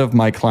lot of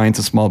my clients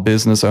and small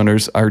business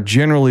owners are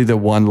generally the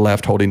one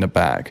left holding the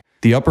bag.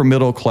 The upper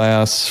middle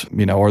class,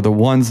 are the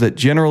ones that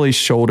generally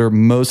shoulder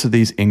most of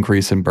these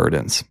increase in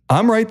burdens.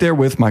 I'm right there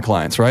with my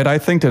clients, right? I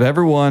think that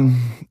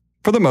everyone,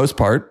 for the most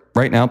part,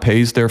 right now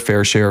pays their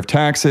fair share of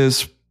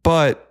taxes,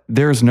 but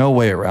there's no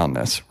way around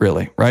this,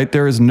 really, right?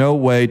 There is no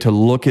way to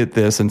look at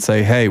this and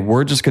say, hey,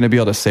 we're just going to be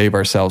able to save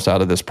ourselves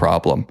out of this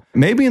problem.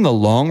 Maybe in the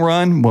long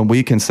run, when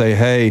we can say,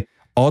 hey,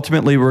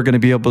 ultimately, we're going to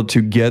be able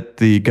to get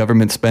the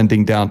government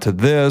spending down to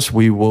this,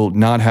 we will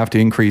not have to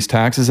increase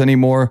taxes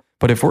anymore.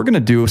 But if we're going to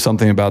do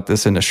something about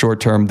this in the short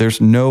term, there's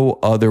no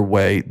other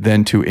way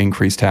than to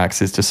increase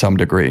taxes to some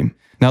degree.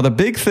 Now, the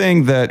big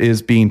thing that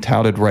is being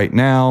touted right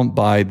now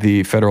by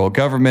the federal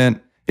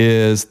government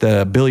is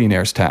the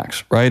billionaires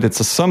tax, right?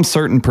 It's some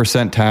certain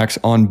percent tax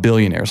on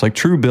billionaires, like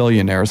true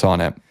billionaires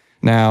on it.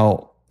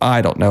 Now,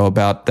 I don't know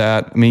about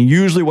that. I mean,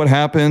 usually what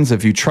happens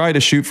if you try to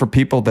shoot for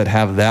people that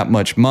have that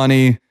much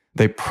money,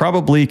 they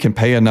probably can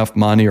pay enough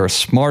money or are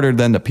smarter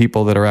than the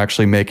people that are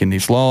actually making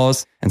these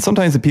laws. And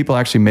sometimes the people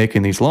actually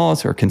making these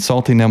laws are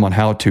consulting them on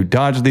how to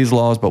dodge these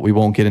laws, but we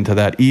won't get into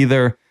that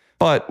either.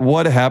 But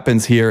what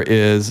happens here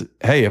is,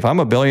 hey, if I'm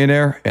a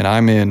billionaire and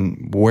I'm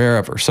in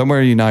wherever, somewhere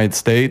in the United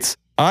States,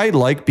 I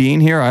like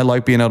being here. I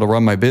like being able to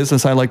run my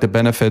business. I like the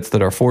benefits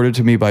that are afforded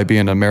to me by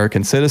being an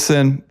American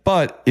citizen.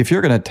 But if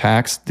you're going to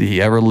tax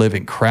the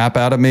ever-living crap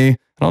out of me,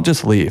 I'll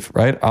just leave,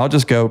 right? I'll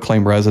just go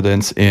claim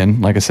residence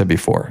in, like I said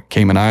before,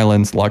 Cayman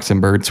Islands,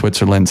 Luxembourg,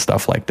 Switzerland,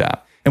 stuff like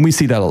that. And we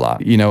see that a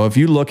lot. You know, if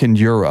you look in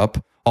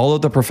Europe, all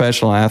of the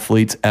professional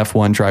athletes,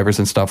 F1 drivers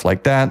and stuff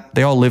like that,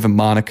 they all live in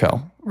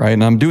Monaco, right?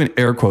 And I'm doing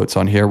air quotes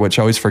on here, which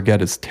I always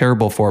forget is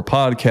terrible for a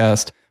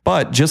podcast.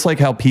 But just like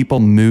how people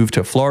move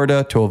to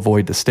Florida to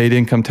avoid the state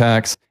income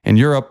tax, in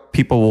Europe,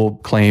 people will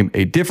claim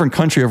a different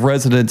country of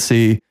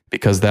residency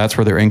because that's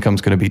where their income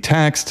is going to be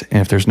taxed. And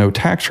if there's no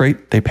tax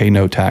rate, they pay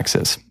no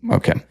taxes.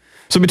 Okay.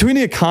 So between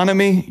the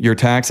economy, your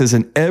taxes,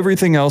 and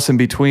everything else in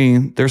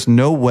between, there's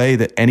no way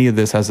that any of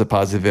this has a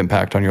positive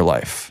impact on your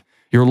life.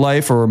 Your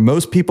life, or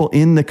most people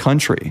in the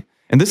country.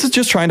 And this is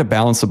just trying to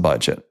balance a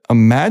budget.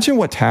 Imagine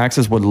what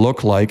taxes would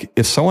look like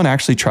if someone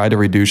actually tried to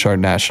reduce our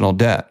national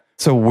debt.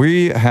 So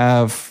we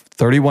have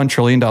 $31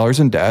 trillion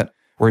in debt.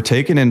 We're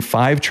taking in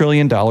 $5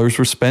 trillion. We're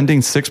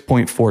spending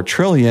 $6.4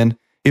 trillion.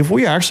 If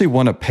we actually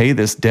want to pay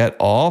this debt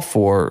off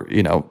or,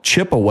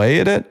 chip away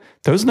at it,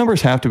 those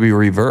numbers have to be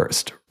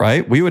reversed,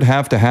 right? We would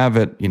have to have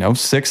it,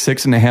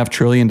 $6.5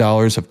 trillion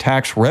of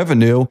tax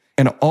revenue.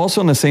 And also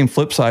on the same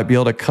flip side, be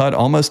able to cut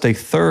almost a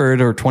third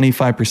or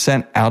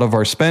 25% out of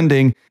our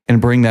spending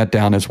and bring that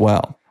down as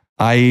well.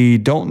 I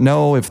don't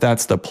know if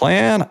that's the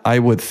plan. I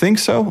would think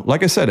so.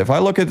 Like I said, if I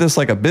look at this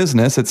like a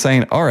business, it's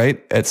saying, all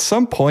right, at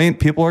some point,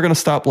 people are going to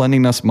stop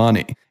lending us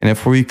money. And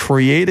if we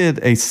created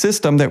a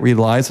system that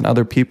relies on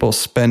other people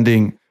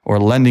spending or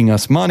lending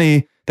us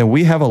money, then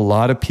we have a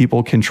lot of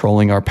people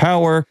controlling our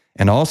power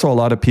and also a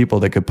lot of people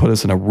that could put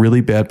us in a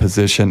really bad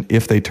position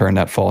if they turn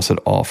that faucet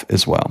off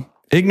as well.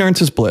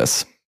 Ignorance is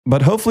bliss.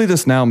 But hopefully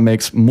this now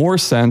makes more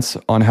sense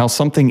on how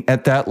something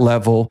at that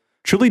level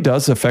truly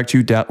does affect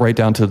you right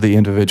down to the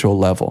individual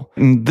level.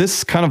 And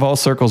this kind of all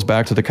circles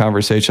back to the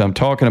conversation I'm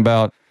talking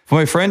about.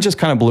 My friend just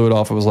kind of blew it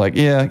off. It was like,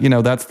 yeah,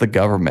 that's the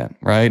government,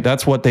 right?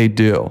 That's what they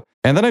do.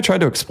 And then I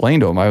tried to explain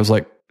to him. I was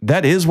like,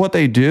 that is what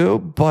they do,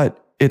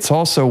 but it's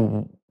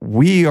also,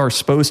 we are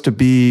supposed to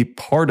be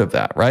part of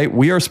that, right?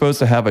 We are supposed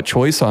to have a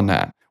choice on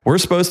that. We're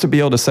supposed to be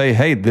able to say,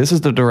 hey, this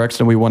is the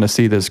direction we want to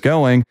see this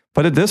going.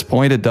 But at this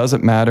point, it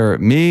doesn't matter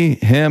me,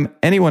 him,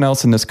 anyone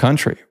else in this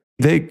country.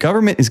 The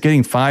government is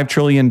getting $5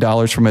 trillion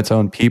from its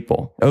own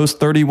people, owes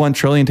 $31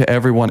 trillion to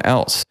everyone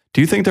else.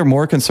 Do you think they're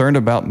more concerned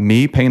about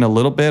me paying a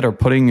little bit or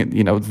putting,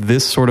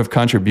 this sort of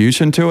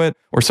contribution to it,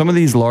 or some of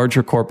these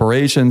larger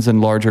corporations and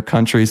larger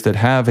countries that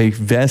have a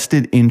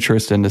vested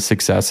interest in the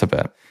success of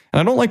it? And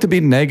I don't like to be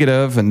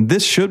negative, and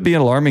this should be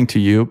alarming to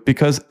you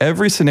because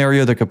every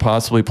scenario that could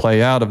possibly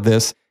play out of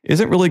this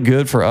isn't really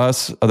good for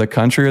us, or the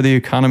country, or the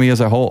economy as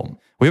a whole.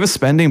 We have a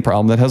spending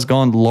problem that has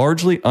gone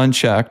largely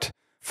unchecked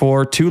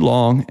for too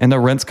long, and the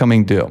rent's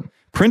coming due.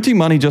 Printing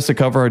money just to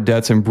cover our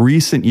debts in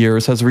recent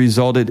years has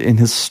resulted in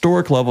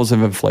historic levels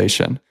of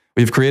inflation.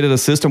 We've created a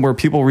system where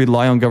people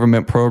rely on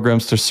government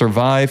programs to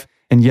survive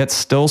and yet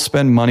still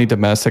spend money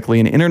domestically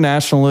and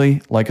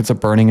internationally like it's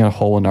burning a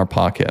hole in our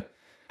pocket.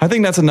 I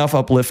think that's enough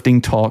uplifting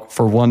talk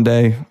for one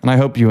day, and I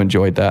hope you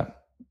enjoyed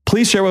that.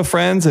 Please share with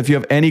friends. If you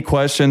have any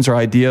questions or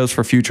ideas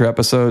for future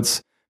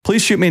episodes,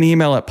 please shoot me an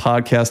email at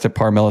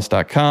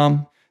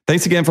podcast@parmelis.com.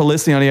 Thanks again for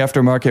listening on the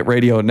Aftermarket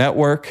Radio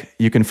Network.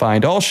 You can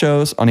find all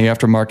shows on the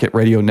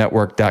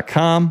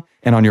aftermarketradionetwork.com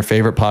and on your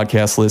favorite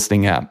podcast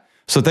listening app.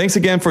 So thanks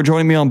again for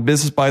joining me on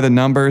Business by the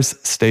Numbers.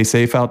 Stay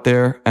safe out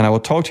there, and I will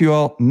talk to you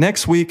all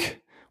next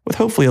week with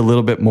hopefully a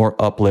little bit more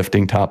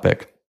uplifting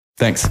topic.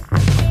 Thanks.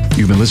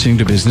 You've been listening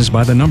to Business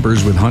by the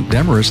Numbers with Hunt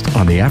Demarest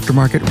on the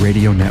Aftermarket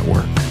Radio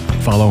Network.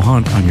 Follow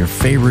Hunt on your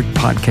favorite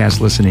podcast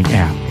listening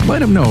app.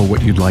 Let him know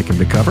what you'd like him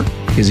to cover.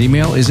 His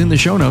email is in the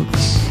show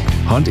notes.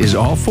 Hunt is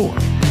all for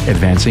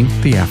advancing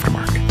the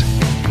aftermarket.